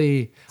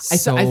literally I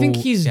So, think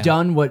he's yeah.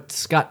 done what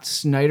Scott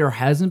Snyder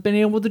hasn't been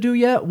able to do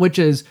yet, which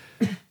is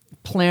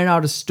plan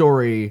out a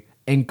story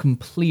and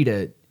complete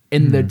it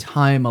in the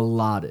time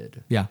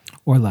allotted. Yeah.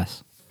 Or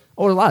less.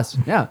 Or less,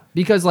 yeah.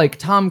 Because like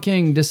Tom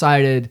King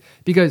decided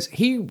because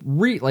he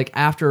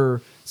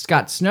after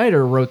Scott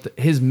Snyder wrote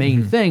his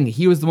main thing,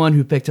 he was the one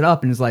who picked it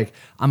up and is like,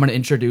 I'm gonna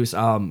introduce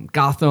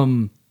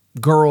Gotham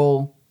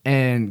Girl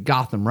and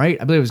Gotham, right?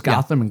 I believe it was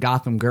Gotham and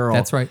Gotham Girl.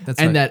 That's right,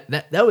 and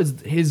that was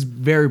his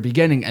very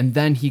beginning, and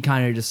then he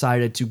kind of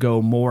decided to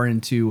go more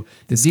into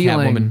This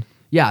dealing. Catwoman.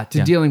 Yeah,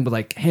 dealing with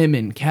like him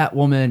and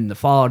Catwoman and the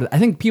fallout. I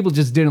think people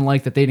just didn't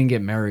like that they didn't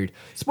get married.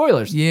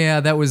 Spoilers.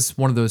 Yeah, that was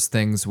one of those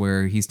things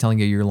where he's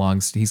telling a year-long,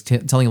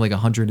 telling like a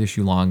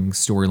 100-issue long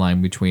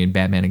storyline between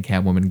Batman and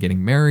Catwoman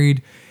getting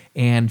married,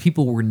 and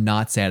people were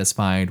not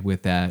satisfied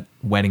with that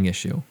wedding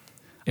issue.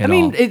 I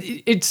mean,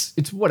 it's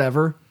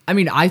whatever. I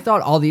mean, I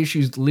thought all the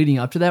issues leading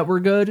up to that were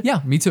good.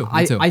 Yeah, me too.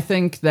 Me too. I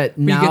think that But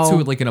now you get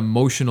to like an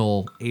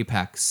emotional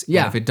apex.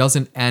 Yeah. And if it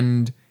doesn't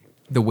end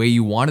the way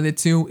you wanted it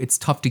to, it's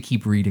tough to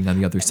keep reading on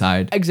the other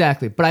side.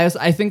 Exactly. But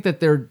I think that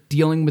they're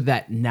dealing with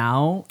that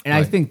now. And I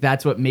Right. think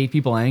that's what made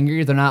people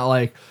angry. They're not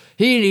like,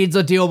 he needs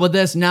to deal with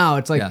this now.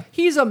 It's like, Yeah.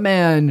 he's a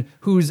man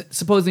who's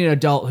supposedly an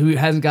adult who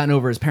hasn't gotten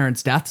over his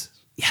parents' deaths.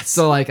 Yes.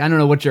 So, like, I don't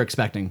know what you're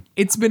expecting.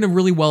 It's been a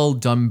really well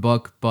done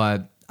book,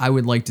 but I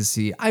would like to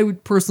see. I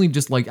would personally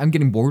just like. I'm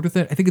getting bored with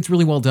it. I think it's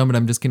really well done, but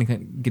I'm just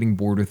getting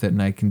bored with it,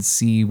 and I can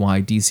see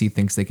why DC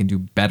thinks they can do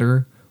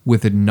better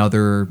with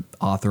another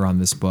author on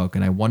this book.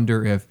 And I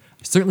wonder if.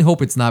 I certainly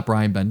hope it's not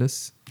Brian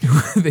Bendis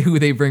who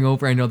they bring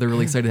over. I know they're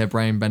really excited to have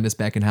Brian Bendis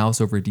back in house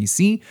over at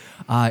DC.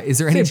 Is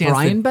there any Say chance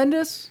Brian that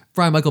Bendis?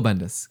 Brian Michael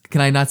Bendis? Can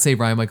I not say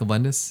Brian Michael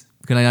Bendis?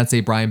 Can I not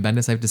say Brian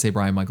Bendis? I have to say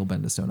Brian Michael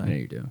Bendis, don't I? Yeah,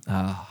 you do.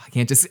 I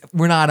can't just.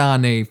 We're not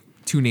on a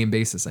 2-name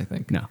basis. I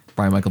think. No.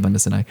 Brian Michael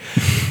Bendis and I.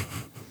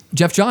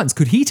 Jeff Johns,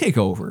 could he take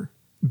over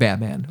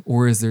Batman,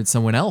 or is there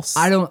someone else?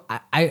 I don't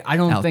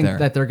Out think there.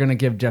 that they're gonna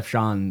give Jeff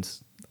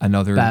Johns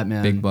Another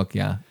Batman. big book.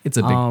 Yeah, it's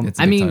a big. It's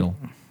a I big mean,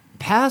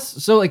 title.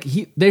 so like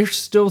they're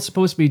still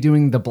supposed to be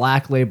doing the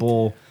Black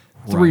Label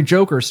 3 Right.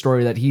 Joker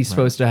story that he's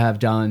supposed to have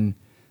done.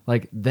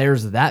 Like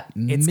there's that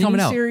It's coming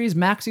out. series,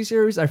 maxi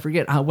series. I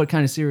forget what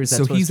kind of series that's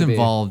So supposed he's to be.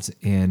 involved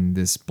in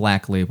this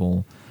Black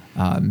Label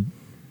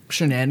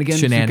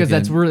Shenanigans, because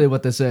that's really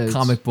what this is.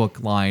 comic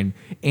book line.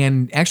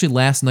 And actually,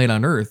 Last Night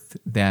on Earth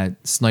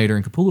that Snyder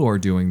and Capullo are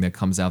doing that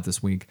comes out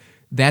this week,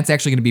 that's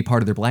actually going to be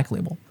part of their Black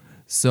Label.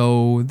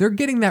 So they're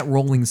getting that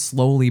rolling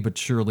slowly but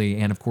surely.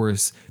 And of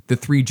course, the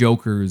 3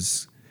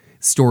 Jokers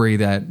story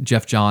that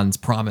Jeff Johns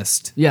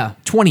promised. Yeah.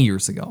 20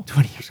 years ago.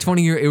 20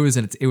 years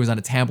ago. It was on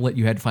a tablet.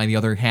 You had to find the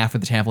other half of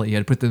the tablet. You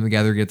had to put them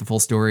together to get the full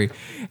story,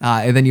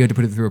 and then you had to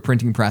put it through a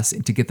printing press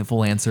to get the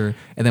full answer.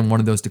 And then one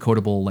of those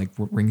decodable like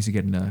rings you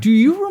get in a Do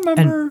you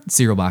remember?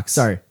 cereal box.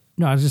 Sorry.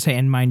 No, I was just saying,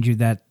 and mind you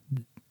that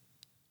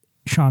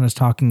Sean is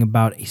talking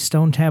about a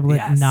stone tablet,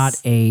 Yes. not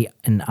an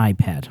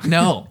iPad.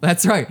 No,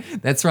 that's right.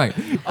 That's right.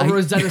 A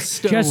Rosetta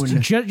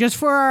Stone. Just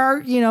for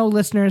our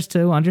listeners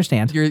to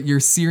understand. You're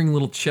searing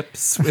little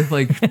chips with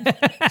like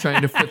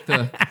trying to put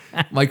the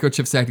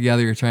microchips back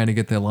together. You're trying to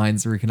get the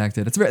lines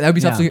reconnected. That would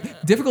be Yeah.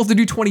 difficult to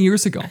do 20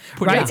 years ago.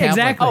 Put Right, a tablet-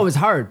 exactly. Oh, it was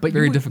hard, but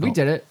Very we difficult.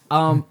 did it.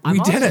 We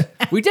did it.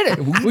 We did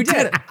it. We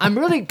did it. I'm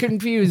really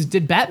confused.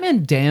 Did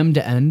Batman Damned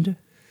end?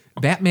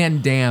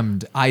 Batman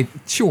Damned.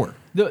 Sure.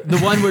 The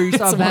one where you saw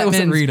That's the one I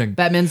wasn't reading.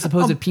 Batman's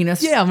supposed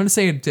penis? Yeah, I'm gonna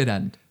say it did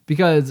end.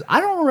 Because I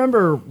don't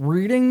remember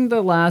reading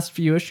the last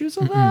few issues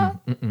of that.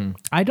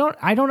 I don't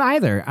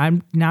either.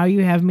 Now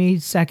you have me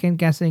second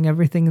guessing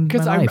everything in my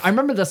Because life. I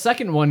remember the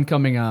second one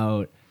coming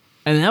out,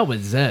 and that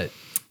was it.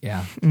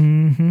 Yeah.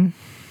 Mm-hmm.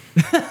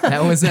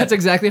 That was That's it.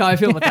 exactly how I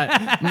feel about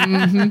that.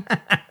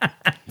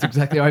 That's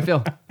exactly how I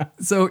feel.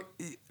 So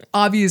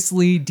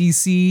obviously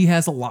DC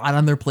has a lot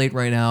on their plate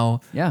right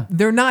now. Yeah.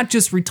 They're not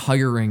just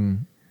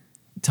retiring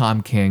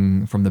Tom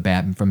King from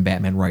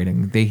Batman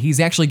writing. He's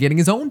actually getting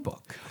his own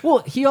book. Well,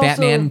 he also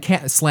Batman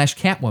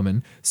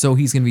Catwoman. So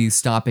he's going to be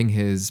stopping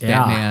his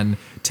Batman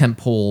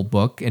tentpole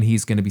book, and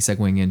he's going to be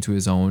segueing into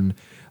his own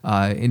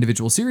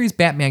individual series,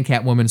 Batman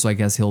Catwoman. So I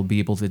guess he'll be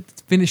able to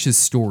finish his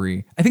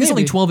story. I think it's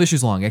only Maybe. 12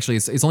 issues long. Actually,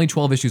 it's only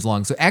 12 issues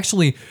long. So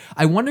actually,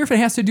 I wonder if it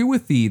has to do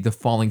with the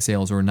falling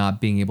sales or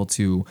not being able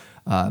to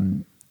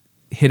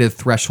hit a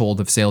threshold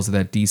of sales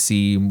that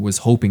DC was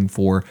hoping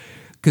for.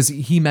 Because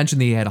he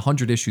mentioned that he had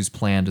 100 issues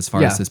planned as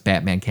far as this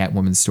Batman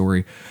Catwoman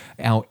story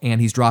out,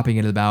 and he's dropping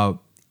it at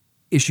about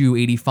issue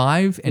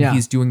 85, and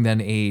he's doing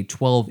then a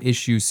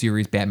 12-issue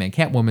series, Batman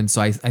Catwoman.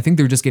 So I think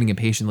they're just getting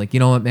impatient. Like,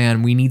 you know what,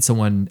 man, we need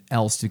someone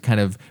else to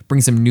kind of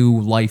breathe some new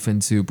life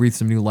into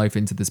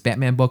this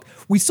Batman book.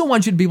 We still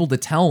want you to be able to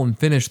tell and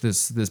finish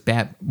this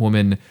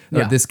Batwoman,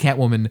 this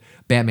Catwoman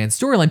Batman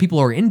storyline. People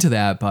are into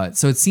that, but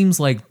so it seems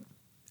like,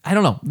 I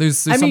don't know, there's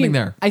something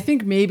there. I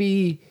think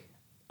maybe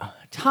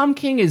Tom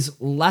King is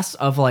less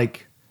of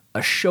like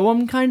a show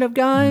 'em kind of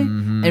guy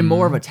and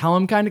more of a tell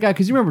 'em kind of guy.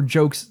 Because you remember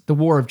the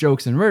War of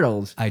Jokes and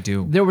Riddles. I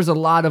do. There was a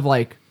lot of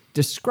like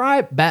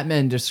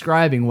Batman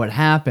describing what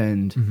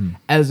happened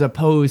as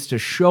opposed to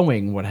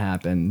showing what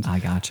happened. I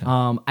gotcha.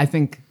 I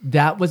think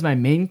that was my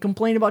main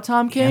complaint about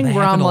Tom Yeah, King, that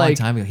where I'm happened a long like,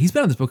 time ago. He's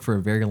been on this book for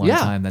a very long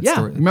time. That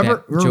story,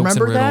 Remember Jokes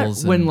and that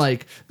Riddles when and-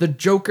 like the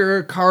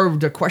Joker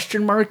carved a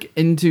question mark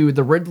into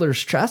the Riddler's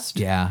chest?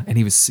 Yeah, and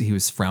he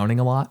was frowning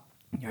a lot.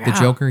 The Yeah.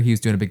 Joker, he was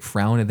doing a big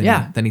frown, and then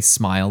Yeah. he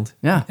smiled.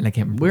 Yeah. and I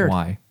can't remember Weird.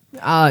 why.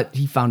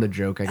 He found a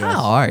joke, I Oh, guess.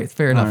 all right,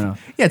 fair don't know.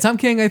 enough. Yeah, Tom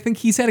King, I think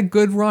he's had a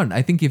good run.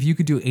 I think if you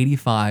could do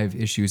 85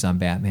 issues on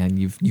Batman,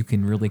 you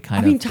can really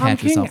kind I mean, of Tom pat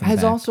King yourself in the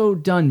has back. also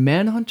done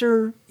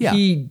Manhunter. Yeah.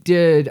 He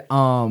did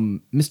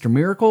Mr.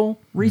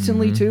 Miracle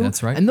recently too.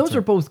 that's right, And those that's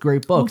are both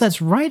great Oh, books.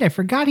 that's right. I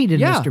forgot he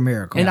did Mr.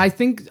 Miracle. And I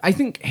think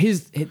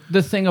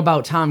the thing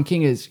about Tom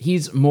King is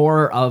he's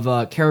more of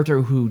a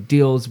character who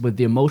deals with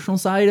the emotional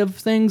side of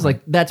things.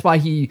 Like that's why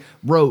he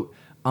wrote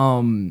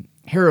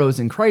Heroes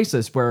in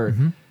Crisis, where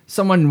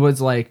someone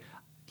was like,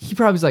 he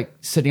probably was like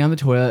sitting on the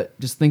toilet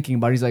just thinking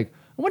about it. He's like,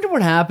 I wonder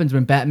what happens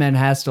when Batman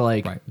has to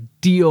like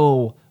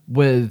deal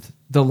with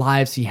the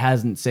lives he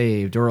hasn't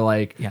saved, or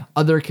like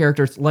other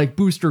characters like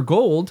Booster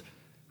Gold,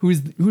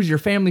 who's your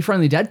family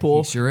friendly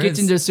Deadpool, gets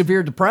into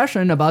severe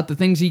depression about the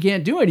things he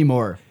can't do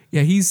anymore.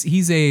 Yeah,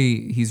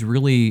 he's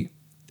really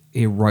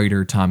a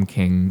writer, Tom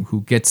King,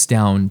 who gets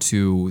down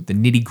to the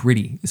nitty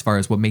gritty as far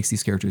as what makes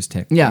these characters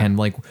tick. Yeah. And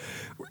like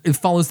it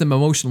follows them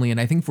emotionally.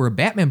 And I think for a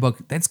Batman book,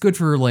 that's good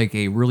for like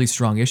a really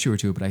strong issue or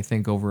two. But I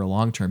think over a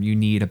long term, you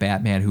need a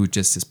Batman who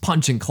just is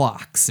punching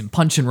clocks and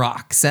punching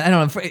rocks. And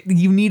I don't know,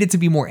 you need it to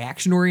be more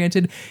action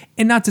oriented.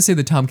 And not to say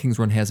that Tom King's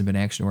run hasn't been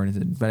action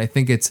oriented, but I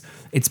think it's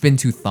been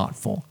too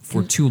thoughtful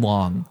for too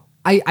long.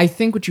 I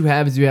think what you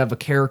have is you have a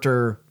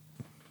character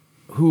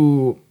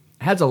who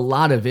has a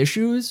lot of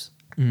issues.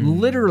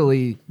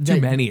 Literally Too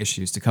many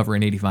issues to cover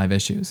in 85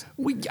 issues.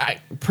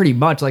 Pretty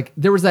much. Like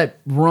there was that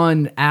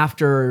run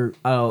after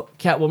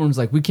Catwoman was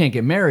like, we can't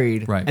get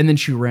married. Right. And then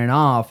she ran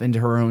off into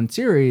her own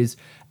series.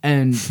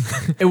 And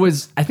it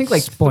was, I think,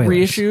 like Spoilers.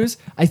 3 issues.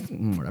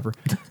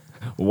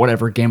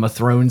 Whatever, Game of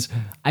Thrones.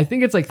 I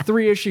think it's like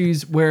 3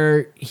 issues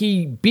where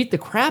he beat the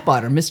crap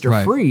out of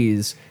Mr.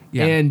 Freeze.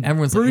 Yeah, and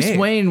everyone's Bruce like, hey,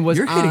 Wayne was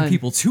you're hitting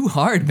people too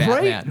hard,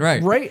 Batman.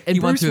 Right. And He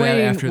went Bruce through that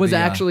Wayne after was the,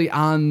 actually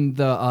on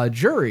the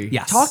jury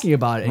Yes. talking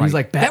about it. And he's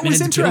like, that was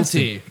Batman's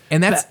interesting. guilty.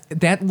 And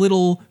that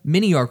little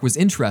mini arc was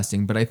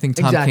interesting, but I think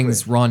Tom Exactly.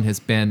 King's run has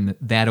been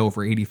that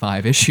over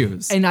 85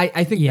 issues. And I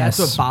think Yes.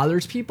 that's what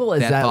bothers people is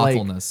that that like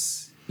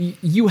thoughtfulness.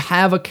 you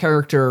have a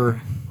character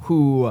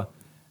who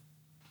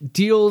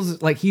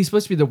deals like he's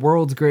supposed to be the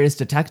world's greatest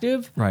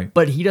detective, Right.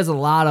 But he does a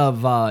lot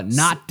of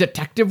not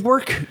detective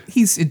work.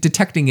 He's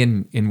detecting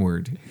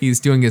inward. He's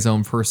doing his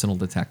own personal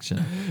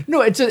detection.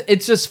 No,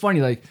 it's just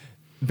funny. Like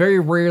very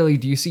rarely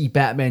do you see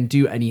Batman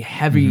do any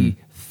heavy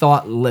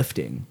thought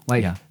lifting.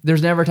 Like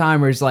there's never a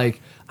time where he's like,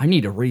 I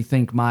need to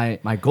rethink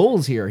my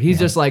goals here. He's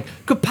just like,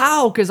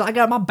 kapow, because I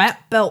got my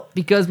bat belt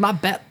because my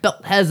bat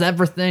belt has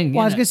everything.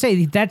 Well, I was in gonna it.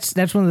 say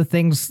that's one of the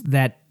things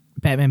that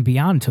Batman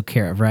Beyond took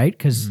care of, right?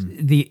 Because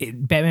the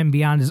Batman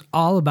Beyond is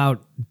all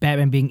about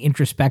Batman being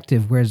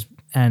introspective, whereas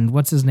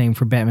what's his name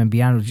for Batman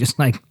Beyond was just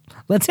like,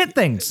 let's hit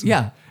things.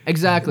 Yeah.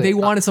 Exactly. They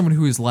wanted someone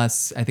who was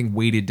less, I think,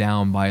 weighted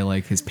down by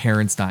like his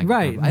parents dying.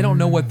 Right. I don't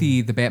know what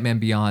the Batman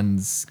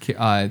Beyond's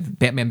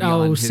Batman Beyond.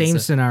 Oh, his, same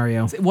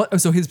scenario.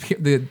 What? So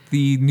the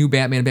new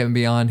Batman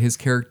Beyond, his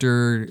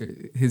character,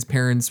 his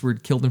parents were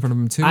killed in front of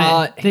him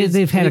too.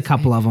 They've had a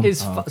couple of them.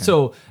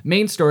 So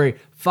main story: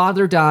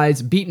 father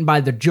dies, beaten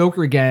by the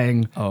Joker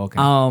gang. Oh,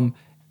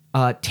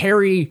 okay.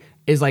 Terry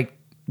is like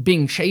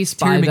being chased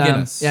Terry by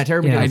them. McGinnis. Yeah,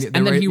 Terry Yeah. McGinnis,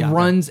 and then he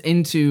runs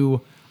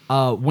into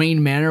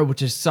Wayne Manor,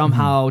 which is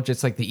somehow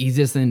just like the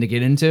easiest thing to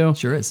get into.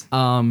 Sure is.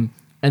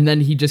 And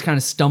then he just kind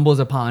of stumbles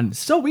upon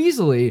so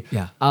easily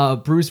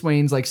Bruce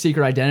Wayne's like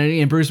secret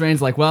identity, and Bruce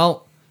Wayne's like,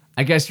 well,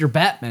 I guess you're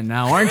Batman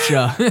now, aren't you?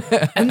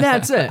 And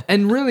that's it.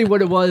 And really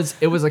what it was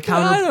a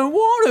counter. I don't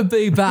want to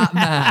be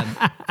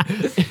Batman.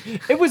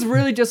 It was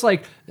really just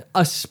like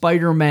a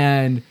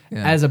Spider-Man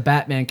as a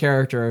Batman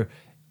character,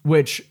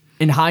 which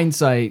in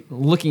hindsight,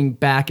 looking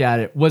back at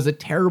it, was a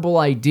terrible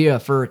idea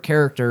for a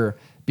character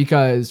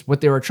because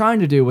what they were trying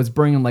to do was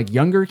bring in like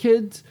younger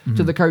kids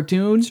to the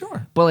cartoon.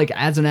 Sure. But like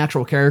as an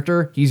actual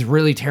character, he's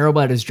really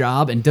terrible at his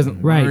job and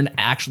doesn't learn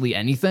actually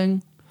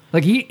anything.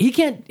 Like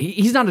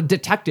he's not a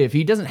detective.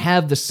 He doesn't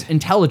have this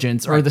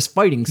intelligence or this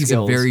fighting He's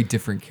skills. a very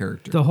different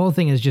character. The whole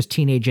thing is just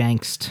teenage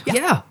angst.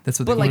 Yeah. That's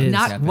what but they like wanted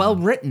not Batman. well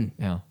written.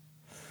 Yeah.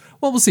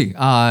 Well, we'll see.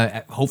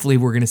 Hopefully,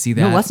 we're going to see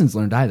that. No lessons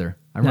learned either.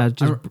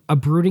 Just a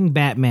brooding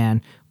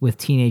Batman with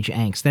teenage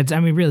angst.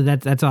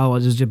 That's all it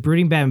was. Just a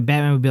brooding Batman.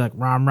 Batman would be like,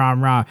 rah, rah,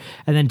 rah.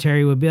 And then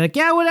Terry would be like,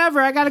 yeah,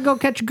 whatever. I got to go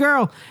catch a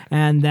girl.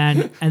 And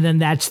then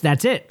that's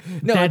it.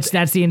 No,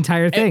 that's the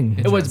entire thing.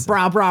 It was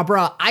brah, brah,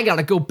 brah. I got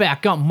to go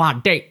back on my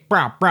date.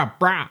 Brah, brah,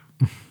 brah.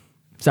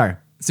 Sorry.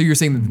 So you're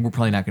saying that we're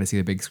probably not going to see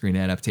the big screen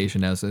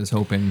adaptation as I was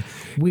hoping.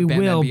 We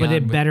Batman will, but Beyond,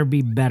 it better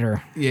be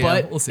better. Yeah,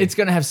 But we'll see. it's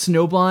going to have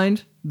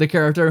Snowblind, the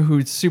character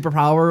whose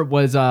superpower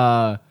was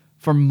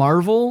from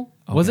Marvel.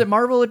 Was it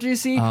Marvel at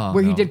GC? Oh,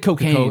 where he no. did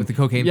cocaine. The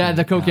cocaine. Yeah, thing.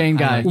 the cocaine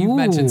guy. You've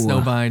mentioned Ooh.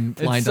 Snowblind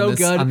so on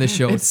good. this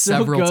show It's so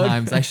several good.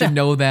 times. I should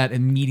know that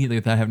immediately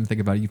without having to think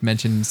about it. You've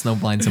mentioned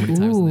Snowblind so many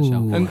times on the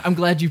show. I'm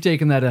glad you've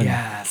taken that in.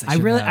 Yes, I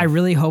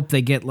really hope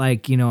they get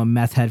like, a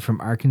meth head from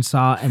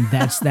Arkansas and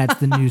that's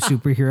the new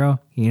superhero.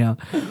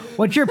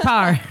 What's your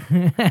power?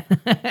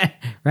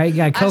 Right? You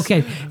got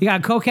cocaine. You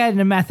got cokehead and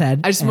a meth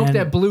head. I smoked and-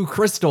 that blue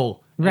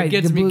crystal. Right. It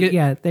gets the blue- me.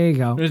 yeah, there you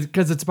go.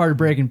 Because it's part of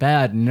Breaking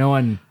Bad, and no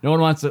one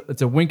wants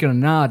it's a wink and a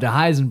nod to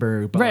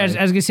Heisenberg. But Right,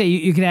 I was gonna say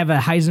you could have a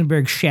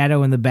Heisenberg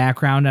shadow in the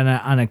background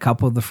on a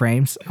couple of the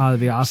frames. Oh, that'd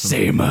be awesome.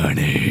 say my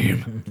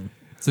name.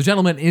 So,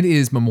 gentlemen, it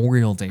is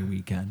Memorial Day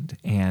weekend,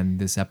 and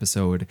this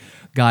episode,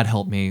 God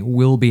help me,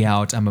 will be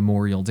out on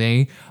Memorial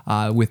Day,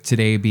 with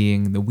today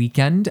being the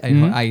weekend.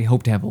 I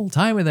hope to have a little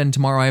time, and then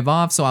tomorrow I have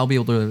off, so I'll be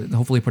able to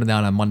hopefully put it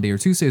out on Monday or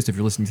Tuesday. So if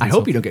you're listening to this, I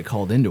hope you don't get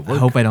called into work. I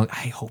hope I don't.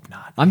 I hope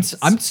not. I'm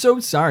so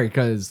sorry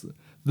because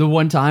The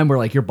one time where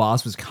like your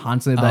boss was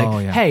constantly like, Oh,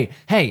 yeah.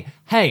 hey,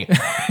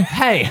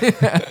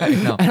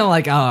 No. and I'm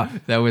like,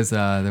 That was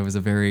a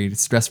very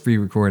stress-free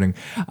recording.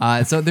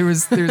 So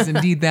there's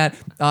indeed that.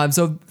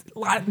 So a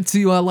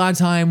lot of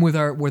time with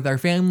our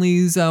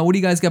families. What do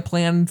you guys got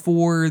planned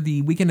for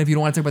the weekend? If you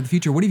don't want to talk about the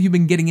future, what have you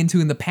been getting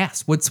into in the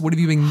past? What have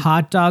you been?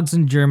 Hot dogs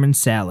and German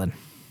salad.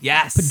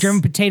 Yes,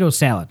 German potato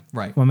salad.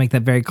 Right. I want to make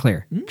that very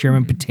clear.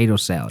 German potato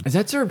salad. is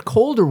that served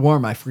cold or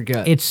warm? I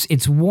forget.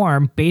 It's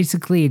warm.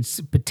 Basically, it's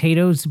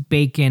potatoes,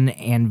 bacon,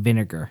 and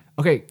vinegar.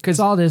 Okay, because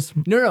That's all it is.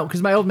 No,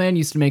 because my old man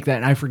used to make that,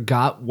 and I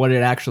forgot what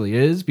it actually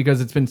is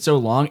because it's been so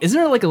long.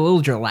 Isn't it like a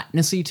little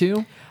gelatinous-y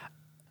too?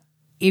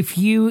 If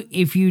you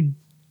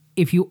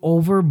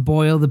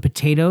overboil the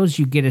potatoes,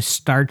 you get a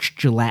starch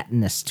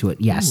gelatinous to it.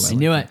 Yes. I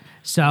knew it.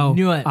 So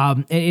Knew it.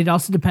 It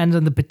also depends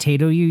on the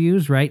potato you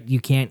use, right?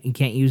 You can't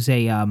use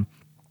a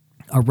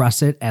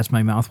russet, as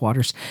my mouth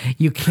waters.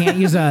 You can't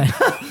use a.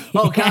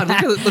 Oh God!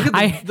 Look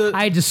at the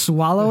I had to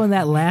swallow in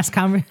that last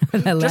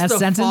that last just a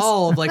sentence.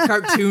 fall of like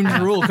cartoon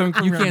drool coming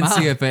from you your can't mouth.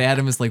 see it, but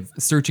Adam is like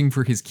searching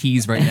for his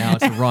keys right now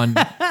to run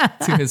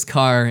to his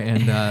car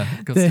and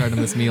go start on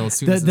this meal as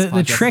soon as this The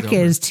podcast trick over.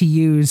 is to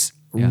use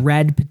Yeah.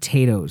 red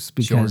potatoes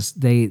because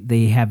they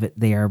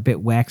are a bit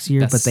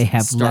waxier, That's but they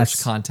have starch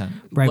less content.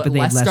 Right, but they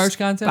have less less starch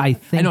content. I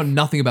think. know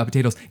nothing about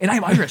potatoes, and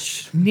I'm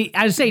Irish.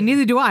 I was saying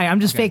neither do I. I'm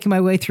just faking my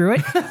way through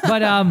it.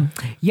 But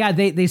yeah,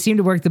 they seem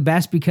to work the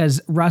best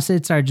because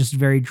russets are just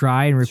very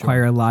dry and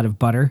require a lot of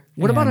butter.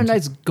 What about a And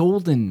nice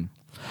golden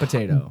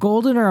potato?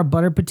 golden or a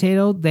butter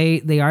potato?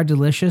 They are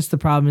delicious. The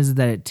problem is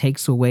that it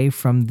takes away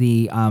from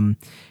the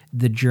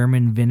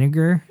German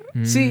vinegar.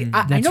 See,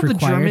 I That's know the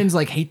required. Germans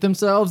like hate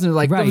themselves and they're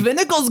like, Right. the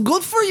vinegar's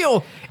good for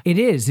you. It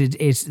is.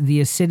 It's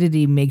the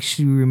acidity makes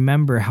you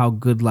remember how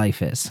good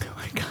life is.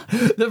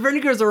 The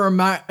vinegar is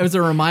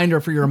a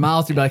reminder for your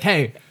mouth to be like,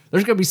 hey,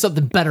 there's gonna be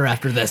something better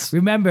after this.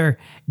 Remember,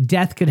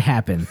 death could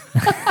happen.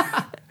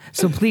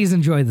 So please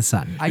enjoy the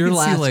sun. I Your can see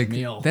last like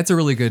meal. that's a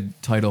really good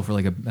title for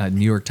like a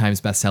New York Times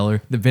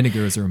bestseller. The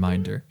vinegar is a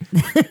reminder.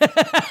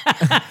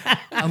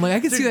 I'm like, I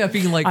can see that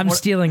being like I'm what-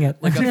 stealing it.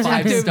 like a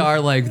 5-star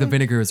like the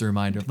vinegar is a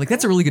reminder. Like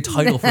that's a really good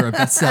title for a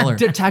bestseller.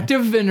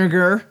 Detective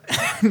Vinegar.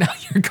 Now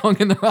you're going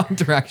in the wrong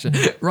direction.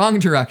 Wrong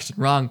direction.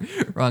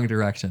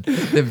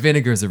 The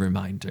vinegar is a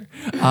reminder.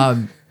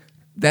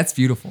 That's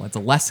beautiful. It's a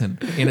lesson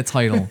in a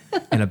title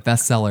and a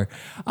bestseller.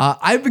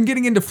 I've been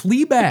getting into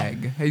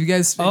Fleabag. Have you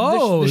guys?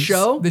 Oh, the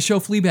show? The show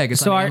Fleabag.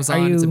 It's So on are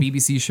Amazon. It's a you-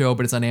 BBC show,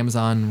 but it's on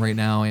Amazon right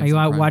now. Are you Amazon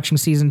out Prime. watching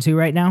season 2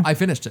 right now? I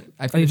finished it.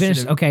 I Oh, you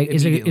finished? Okay.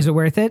 Is it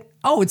worth it?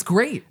 Oh, it's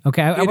great.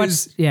 Okay, I It watched-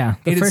 is- yeah,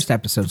 the it is- first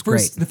episode's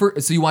great.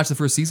 So you watched the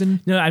first season?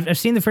 No, I've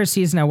seen the first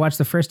season. I watched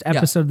the first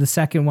episode of the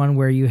second one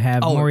where you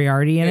have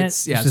Moriarty in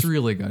it's, it. Yeah, it's just-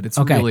 really good. It's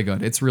Okay. really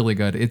good. It's really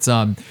good. It's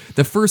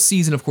the first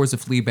season, of course,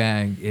 of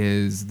Fleabag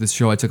is this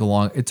show I took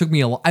along. It took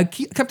me I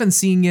kept on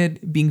seeing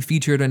it being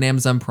featured on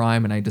Amazon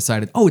Prime, and I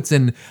decided, I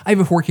have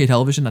a 4K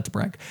television, not to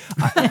brag,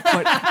 but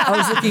I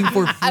was looking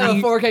for free. I have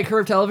a 4K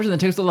curved television that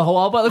takes the whole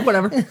wall, but like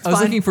whatever. It's I was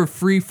fine. looking for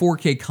free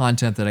 4K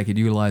content that I could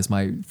utilize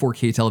my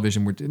 4K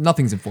television where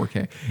nothing's in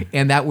 4K.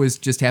 And that was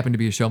just happened to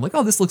be a show. I'm like,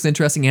 oh, this looks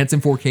interesting. And it's in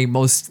 4K.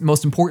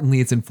 Most importantly,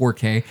 it's in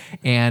 4K.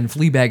 And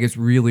Fleabag is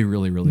really,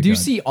 really, really Do you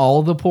good. see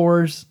all the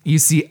pores? You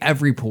see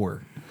every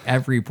pore.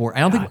 Every pore.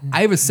 I don't think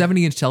I have a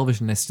 70-inch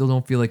television. And I still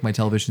don't feel like my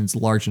television is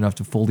large enough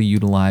to fully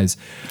utilize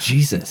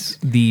Jesus.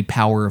 the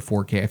power of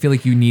 4K. I feel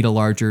like you need a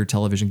larger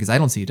television because I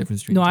don't see a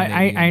difference between. No,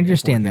 1080 I and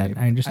understand 4K. that.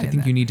 I understand I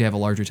think that. you need to have a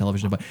larger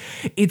television. But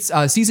it's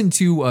season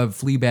 2 of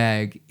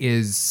Fleabag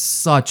is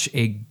such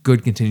a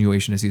good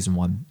continuation of season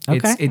 1.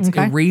 Okay, okay,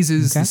 It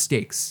raises okay. the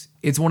stakes.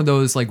 It's one of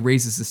those like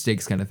raises the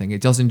stakes kind of thing.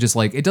 It doesn't just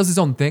like it does its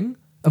own thing.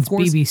 Of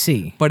course,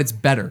 BBC. but it's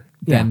better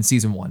than Yeah.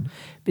 season 1.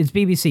 It's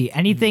BBC.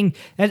 Anything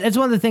that's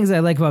one of the things that I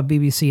like about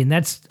BBC, and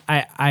that's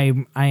I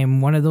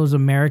am one of those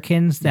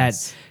Americans that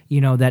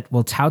Yes. that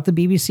will tout the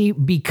BBC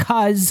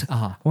because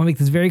I want to make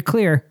this very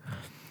clear.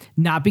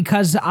 Not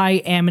because I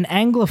am an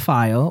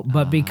Anglophile,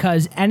 but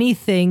because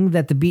anything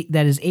that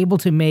that is able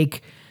to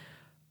make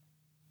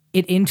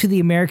it into the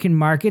American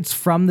markets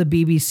from the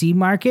BBC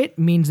market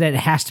means that it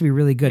has to be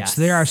really good. Yes.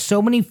 So there are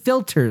so many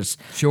filters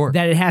Sure.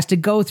 that it has to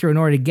go through in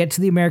order to get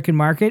to the American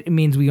market. It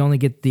means we only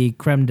get the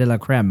creme de la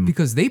creme.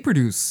 Because they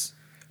produce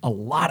a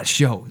lot of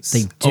shows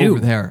They do. over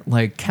there,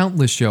 like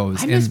countless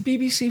shows. I miss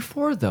BBC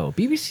 4 though.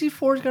 BBC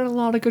 4's got a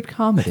lot of good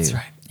comedy. That's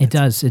right. It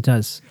does. It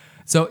does.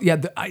 So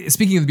yeah,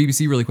 speaking of the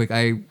BBC, really quick,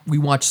 we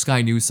watch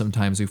Sky News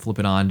sometimes. We flip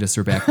it on just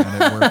for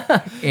background at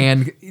work,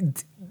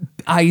 and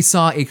I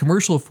saw a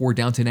commercial for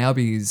Downton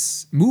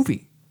Abbey's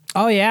movie.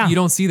 Oh yeah. You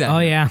don't see that. Oh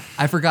here. yeah.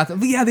 I forgot that.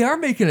 But yeah, they are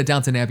making a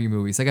Downton Abbey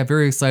movie. So I got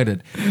very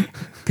excited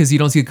because you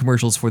don't see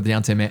commercials for the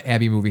Downton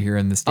Abbey movie here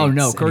in the States. Oh,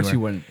 no, of course anywhere. you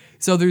wouldn't.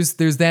 So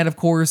there's that, of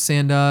course,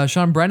 and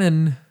Sean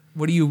Brennan.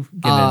 What are you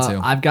getting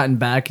into? I've gotten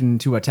back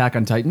into Attack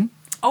on Titan.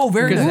 Oh,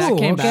 very Because nice. that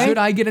came okay. back. Should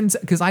I get into?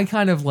 Because I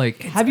kind of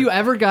like. Have you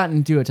ever gotten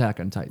into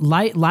Attack on Titan?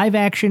 Live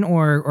action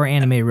or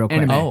anime real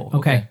quick. Anime. Oh,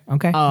 Okay.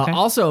 Okay.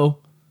 Also,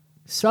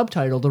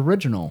 subtitled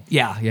original.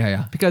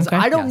 Yeah. Because Okay.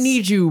 I don't Yes.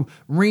 need you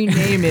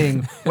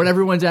renaming what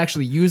everyone's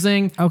actually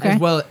using. Okay. As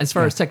well as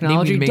far as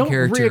technology. Name the main Don't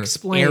character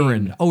re-explain.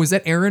 Aaron. Oh, is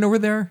that Aaron over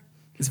there?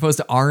 As opposed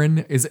to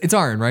Aaron? It's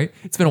Aaron, right?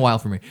 It's been a while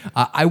for me.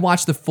 I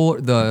watched the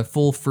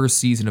full first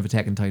season of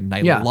Attack on Titan.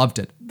 I Yeah. loved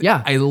it.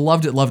 Yeah. I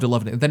loved it.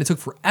 And then it took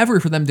forever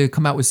for them to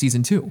come out with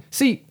season 2.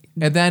 See,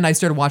 And then I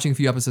started watching a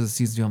few episodes of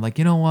season 2. I'm like,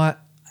 you know what?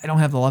 I don't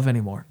have the love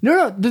anymore.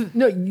 no,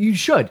 you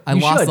should. I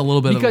You lost should, a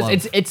little bit of because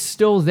love. it's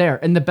still there.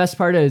 And the best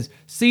part is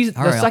All right, the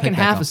I'll second pick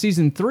back half up. of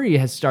season 3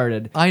 has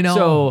started. I know.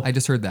 So I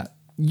just heard that.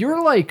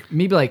 you're like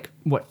maybe like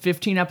what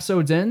 15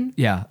 episodes in?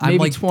 Yeah. maybe I'm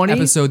like 20.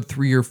 episode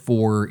 3 or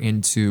 4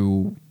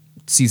 into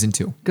season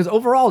 2. Because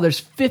overall, there's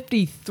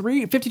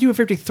 52 or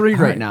 53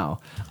 right now.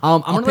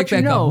 I'm gonna pick let you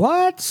back know. up.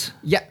 What?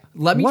 Yeah,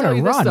 let me What tell a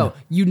you this run. though.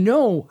 You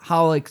know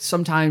how like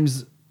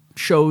sometimes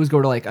shows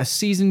go to like a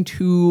season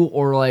 2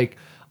 or like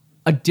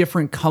a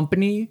different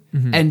company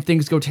and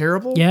things go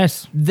terrible?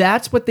 Yes.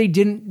 That's what they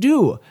didn't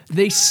do.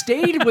 They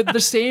stayed with the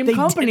same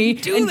company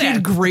didn't do and that.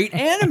 did great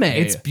anime.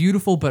 It's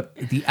beautiful, but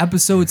the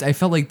episodes, I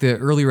felt like the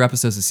earlier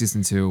episodes of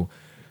season 2,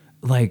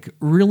 like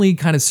really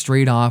kind of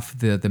strayed off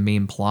the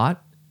main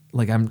plot.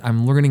 Like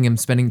I'm learning and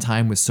spending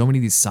time with so many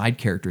of these side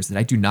characters that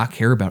I do not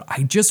care about.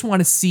 I just want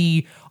to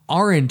see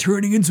Aaron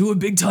turning into a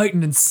big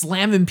titan and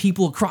slamming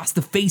people across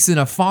the face in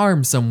a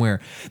farm somewhere.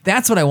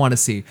 That's what I want to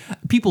see.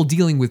 People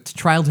dealing with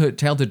childhood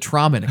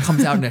trauma and it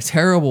comes out in a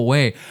terrible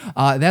way.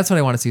 That's what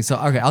I want to see. So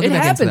okay, I'll get It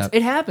back happens. into that.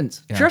 It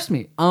happens. Trust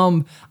me.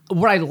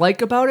 What I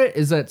like about it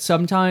is that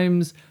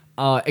sometimes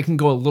it can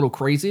go a little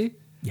crazy.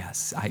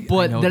 Yes, I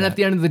But know then that. at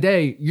the end of the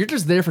day, you're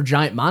just there for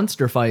giant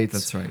monster fights.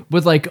 That's right.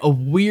 With like a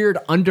weird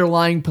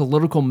underlying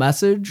political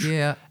message.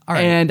 Yeah, all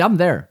right. And I'm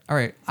there. All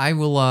right, I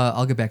will.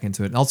 I'll get back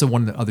into it. Also,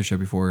 one other show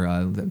before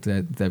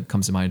that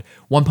comes to mind.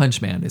 One Punch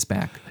Man is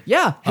back.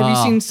 Yeah. Have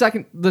you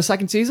seen the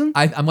second season?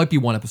 I might be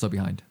one episode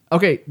behind.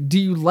 Okay. Do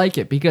you like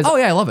it? Because Oh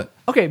yeah, I love it.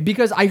 okay,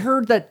 because I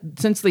heard that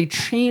since they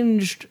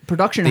changed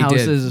production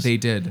houses, They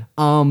did.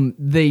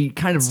 they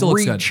kind of Still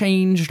looks good.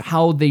 changed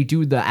how they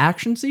do the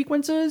action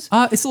sequences.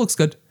 It still looks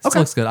good. It Okay.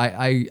 still looks good.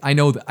 I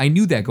know that I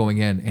knew that going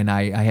in, and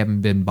I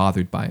haven't been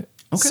bothered by it.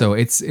 Okay. So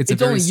it's It's a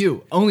very, only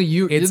you. Only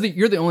you. It's-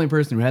 You're the only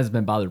person who hasn't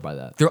been bothered by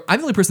that. I'm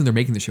the only person they're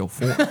making the show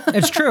for.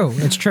 It's true.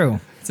 It's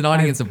true. It's an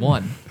audience of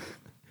one.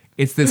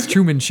 It's this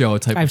Truman Show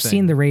type of I've thing.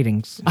 seen the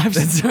ratings.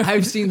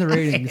 I've seen the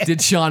ratings.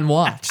 Did Sean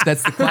watch?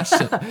 That's the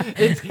question.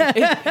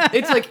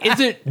 It's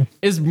like,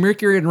 is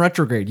Mercury in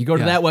retrograde? You go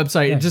to Yeah. that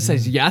website, it just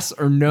says yes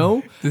or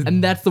no,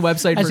 and that's the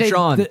website for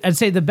Sean. I'd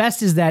say the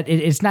best is that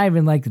it's not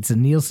even like it's a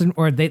Nielsen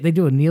or they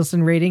do a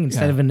Nielsen rating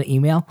instead Yeah. of an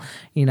email.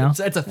 You know,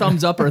 It's a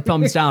thumbs up or a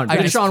thumbs down. I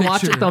Did just Sean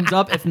watch it? picture- Thumbs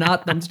up. If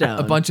not, thumbs down.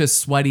 A bunch of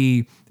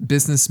sweaty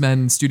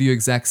businessmen, studio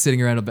execs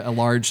sitting around a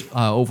large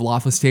Oval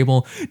Office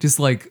table, just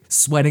like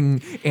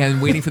sweating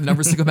and waiting for the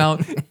numbers to come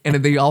out. And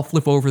then they all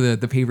flip over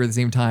the paper at the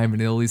same time,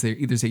 and they'll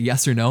either say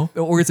yes or no,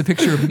 or it's a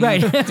picture of me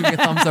Right. doing a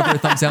thumbs up or a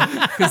thumbs down.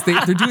 Because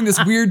they're doing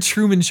this weird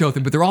Truman Show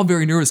thing, but they're all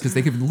very nervous because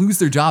they could lose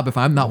their job if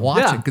I'm not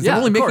watching. Because yeah, they're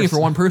only of making it course. for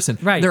one person.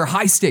 Right. They're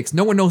high stakes.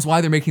 No one knows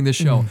why they're making this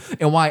show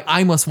and why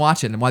I must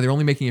watch it and why they're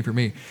only making it for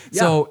me.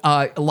 So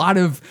a lot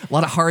of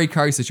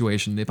harikari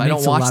situation. If I Makes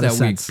don't a watch lot that of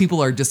week, sense.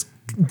 people are just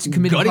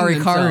committing Gutting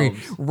harikari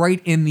themselves.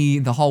 right in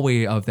the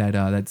hallway of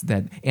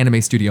that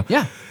anime studio.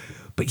 Yeah.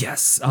 But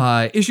yes,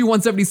 issue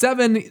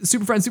 177,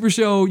 Super Friends Super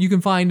Show. You can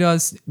find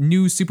us,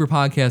 New Super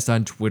Podcast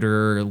on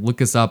Twitter.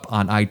 Look us up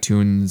on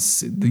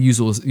iTunes. The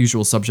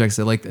usual subjects.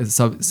 I like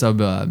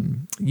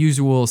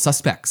usual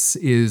suspects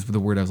is the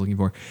word I was looking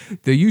for.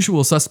 The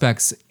usual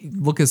suspects.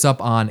 Look us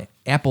up on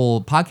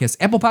Apple Podcasts.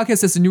 Apple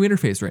Podcasts has a new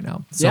interface right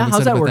now. So Yeah, I'm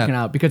how's excited that about working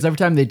out? Because every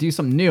time they do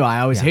something new, I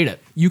always hate it.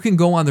 You can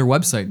go on their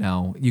website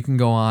now. You can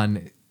go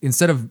on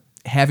instead of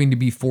having to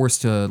be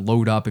forced to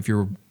load up if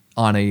you're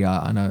on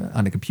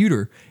a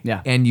computer.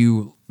 Yeah. And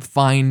you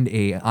find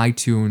a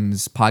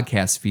iTunes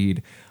podcast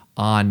feed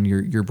on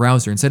your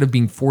browser. Instead of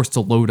being forced to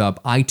load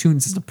up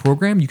iTunes as a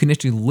program, you can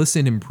actually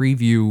listen and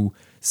preview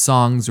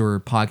songs or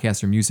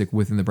podcasts or music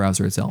within the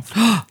browser itself.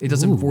 It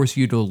doesn't force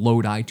you to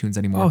load iTunes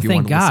anymore Oh, if you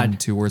thank want to listen God.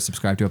 to or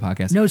subscribe to a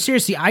podcast. no,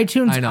 seriously,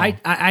 iTunes. I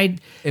know.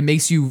 It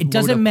makes you. It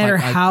doesn't matter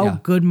how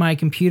good my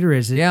computer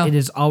is. Yeah. It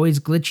is always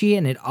glitchy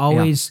and it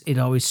always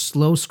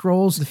slow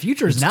scrolls. The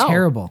future is it's now.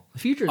 terrible. The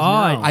future is oh,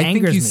 now. It I think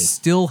angers you me.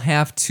 still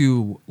have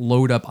to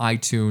load up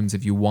iTunes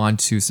if you want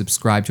to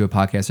subscribe to a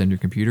podcast on your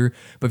computer.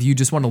 But if you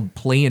just want to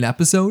play an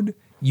episode,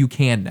 you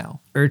can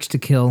now, Urge to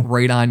kill.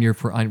 right on your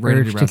on your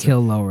Urge to browser. kill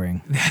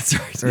lowering. That's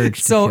right. Urge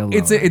to So kill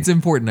it's lowering. it's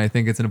important. I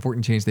think it's an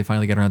important change they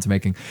finally get around to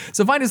making.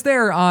 So find us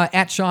there at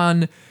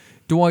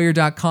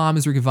SeanDwyer.com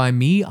is where you can find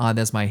me.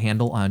 That's my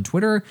handle on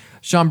Twitter.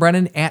 Sean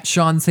Brennan at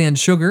Sean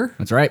Sandsugar.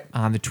 That's right.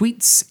 On the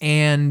tweets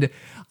and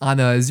on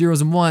the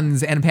zeros and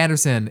ones. Adam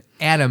Patterson,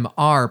 Adam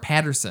R.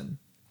 Patterson,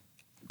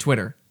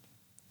 Twitter.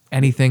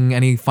 Any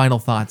final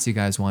thoughts you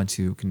guys want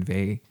to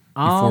convey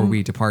before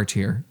we depart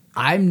here?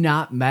 I'm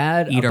not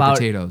mad Eat our about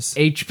potatoes.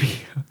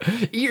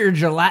 HBO. Eat your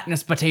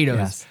gelatinous potatoes.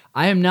 Yes.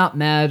 I am not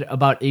mad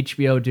about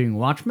HBO doing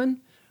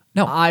Watchmen.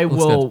 No, I looks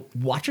will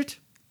watch it.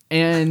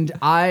 And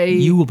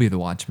You will be the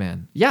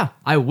Watchman.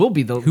 I will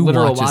be the Who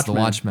literal watches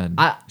Watchman.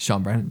 the Watchmen?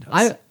 Sean Brennan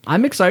does.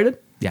 I'm excited.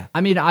 Yeah.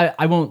 I mean,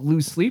 I won't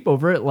lose sleep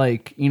over it.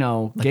 Like, you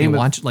know, they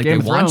want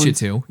you Thrones.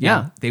 to.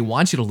 Yeah. They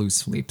want you to lose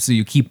sleep, so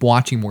you keep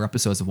watching more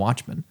episodes of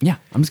Watchmen. Yeah.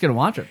 I'm just gonna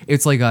watch it.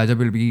 It's like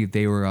WWE.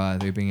 They were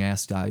being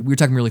asked. We were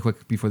talking really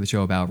quick before the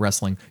show about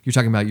wrestling. You're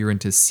talking about you're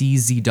into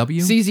CZW.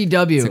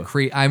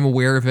 CZW. I'm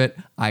aware of it.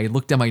 I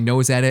looked down my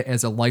nose at it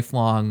as a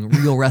lifelong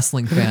real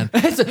wrestling fan.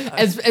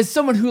 as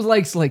someone who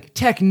likes like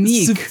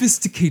technique.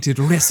 Sophisticated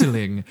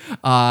wrestling.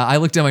 I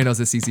looked down my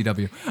nose at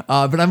CCW,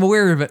 but I'm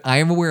aware of it. I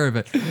am aware of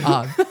it.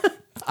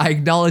 I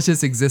acknowledge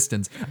its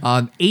existence.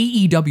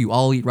 AEW,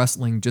 All Elite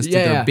Wrestling, just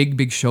did their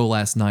big show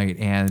last night,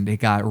 and it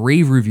got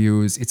rave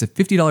reviews. It's a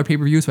 $50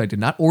 pay-per-view, so I did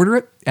not order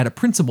it at a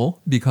principle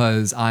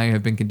because I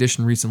have been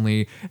conditioned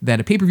recently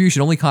that a pay-per-view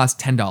should only cost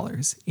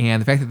 $10.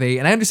 And the fact that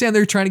and I understand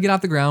they're trying to get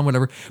off the ground,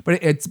 whatever,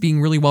 but it's being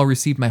really well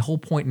received. My whole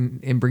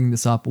point in bringing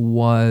this up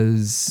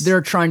was...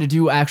 They're trying to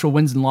do actual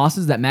wins and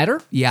losses that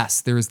matter? Yes,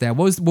 there's that.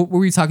 What were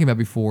we talking about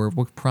before?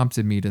 What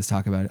prompted me to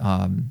talk about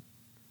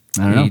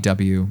I don't know.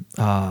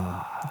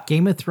 AEW?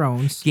 Game of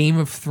Thrones. Game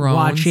of Thrones.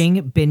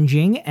 Watching,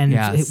 binging, and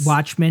Yes.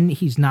 Watchmen,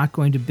 he's not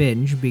going to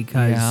binge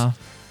because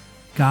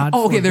God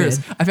Oh, okay, there it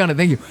forbid. is. I found it.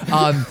 Thank you.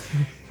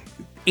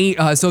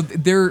 So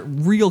they're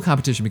real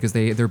competition because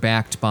they're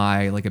backed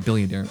by like a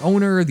billionaire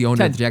owner, the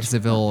owner of the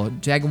Jacksonville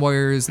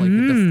Jaguars, like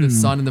the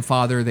son and the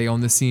father. They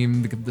own the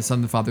team, the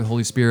son, the father, the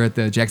Holy Spirit,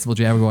 the Jacksonville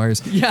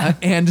Jaguars. Yeah.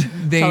 And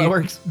That's how that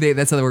works.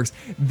 That's how that works.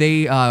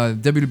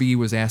 WWE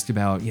was asked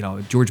about,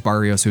 George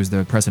Barrios, who's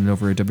the president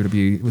over at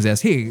WWE, was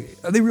asked, hey,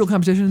 are they real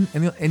competition?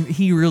 And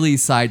he really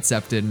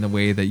sidestepped it in the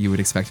way that you would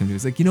expect him to.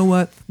 He's like, you know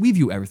what? We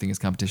view everything as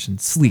competition.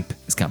 Sleep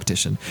is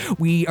competition.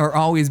 We are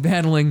always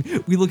battling.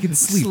 We look at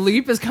sleep.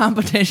 Sleep is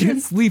competition.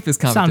 Sleep is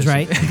competition. Sounds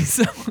right.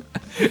 So,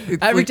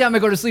 Every time I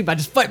go to sleep, I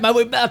just fight my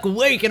way back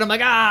awake, and I'm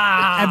like,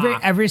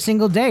 Every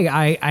single day,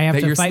 I have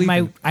That to you're fight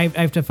sleeping. I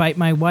have to fight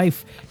my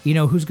wife.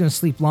 Who's going to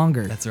sleep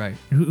longer? That's right.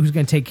 Who's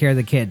going to take care of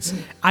the kids?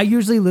 I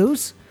usually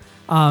lose.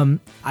 I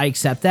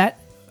accept that,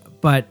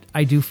 but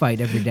I do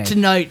fight every day.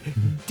 Tonight,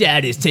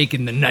 Dad is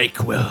taking the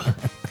NyQuil.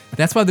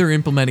 That's why they're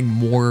implementing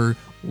more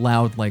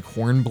loud like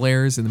horn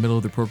blares in the middle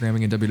of the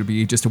programming in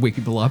WWE just to wake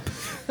people up,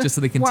 just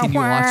so they continue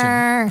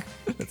watching.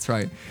 That's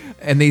right.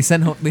 And they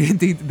send home,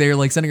 they're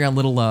like sending around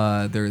little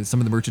some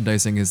of the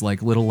merchandising is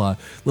like little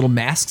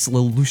masks,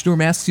 little luchador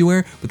masks you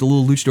wear, but the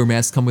little luchador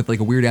masks come with like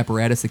a weird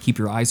apparatus that keep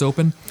your eyes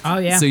open. Oh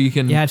yeah. So you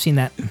can I've seen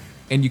that.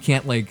 and you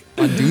can't like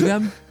undo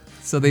them.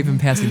 So they've been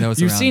passing those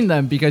You've around. seen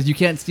them because you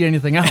can't see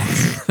anything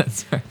else.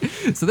 That's right.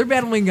 So they're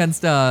battling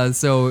against,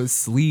 so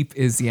sleep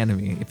is the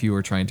enemy if you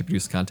are trying to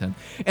produce content,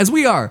 as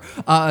we are.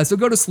 So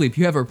go to sleep.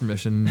 You have our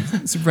permission.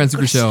 Super Friends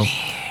Super Show.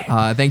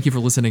 Thank you for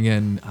listening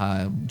in.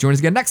 Join us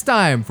again next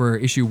time for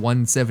issue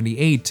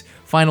 178.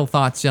 Final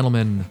thoughts,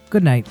 gentlemen.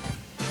 Good night.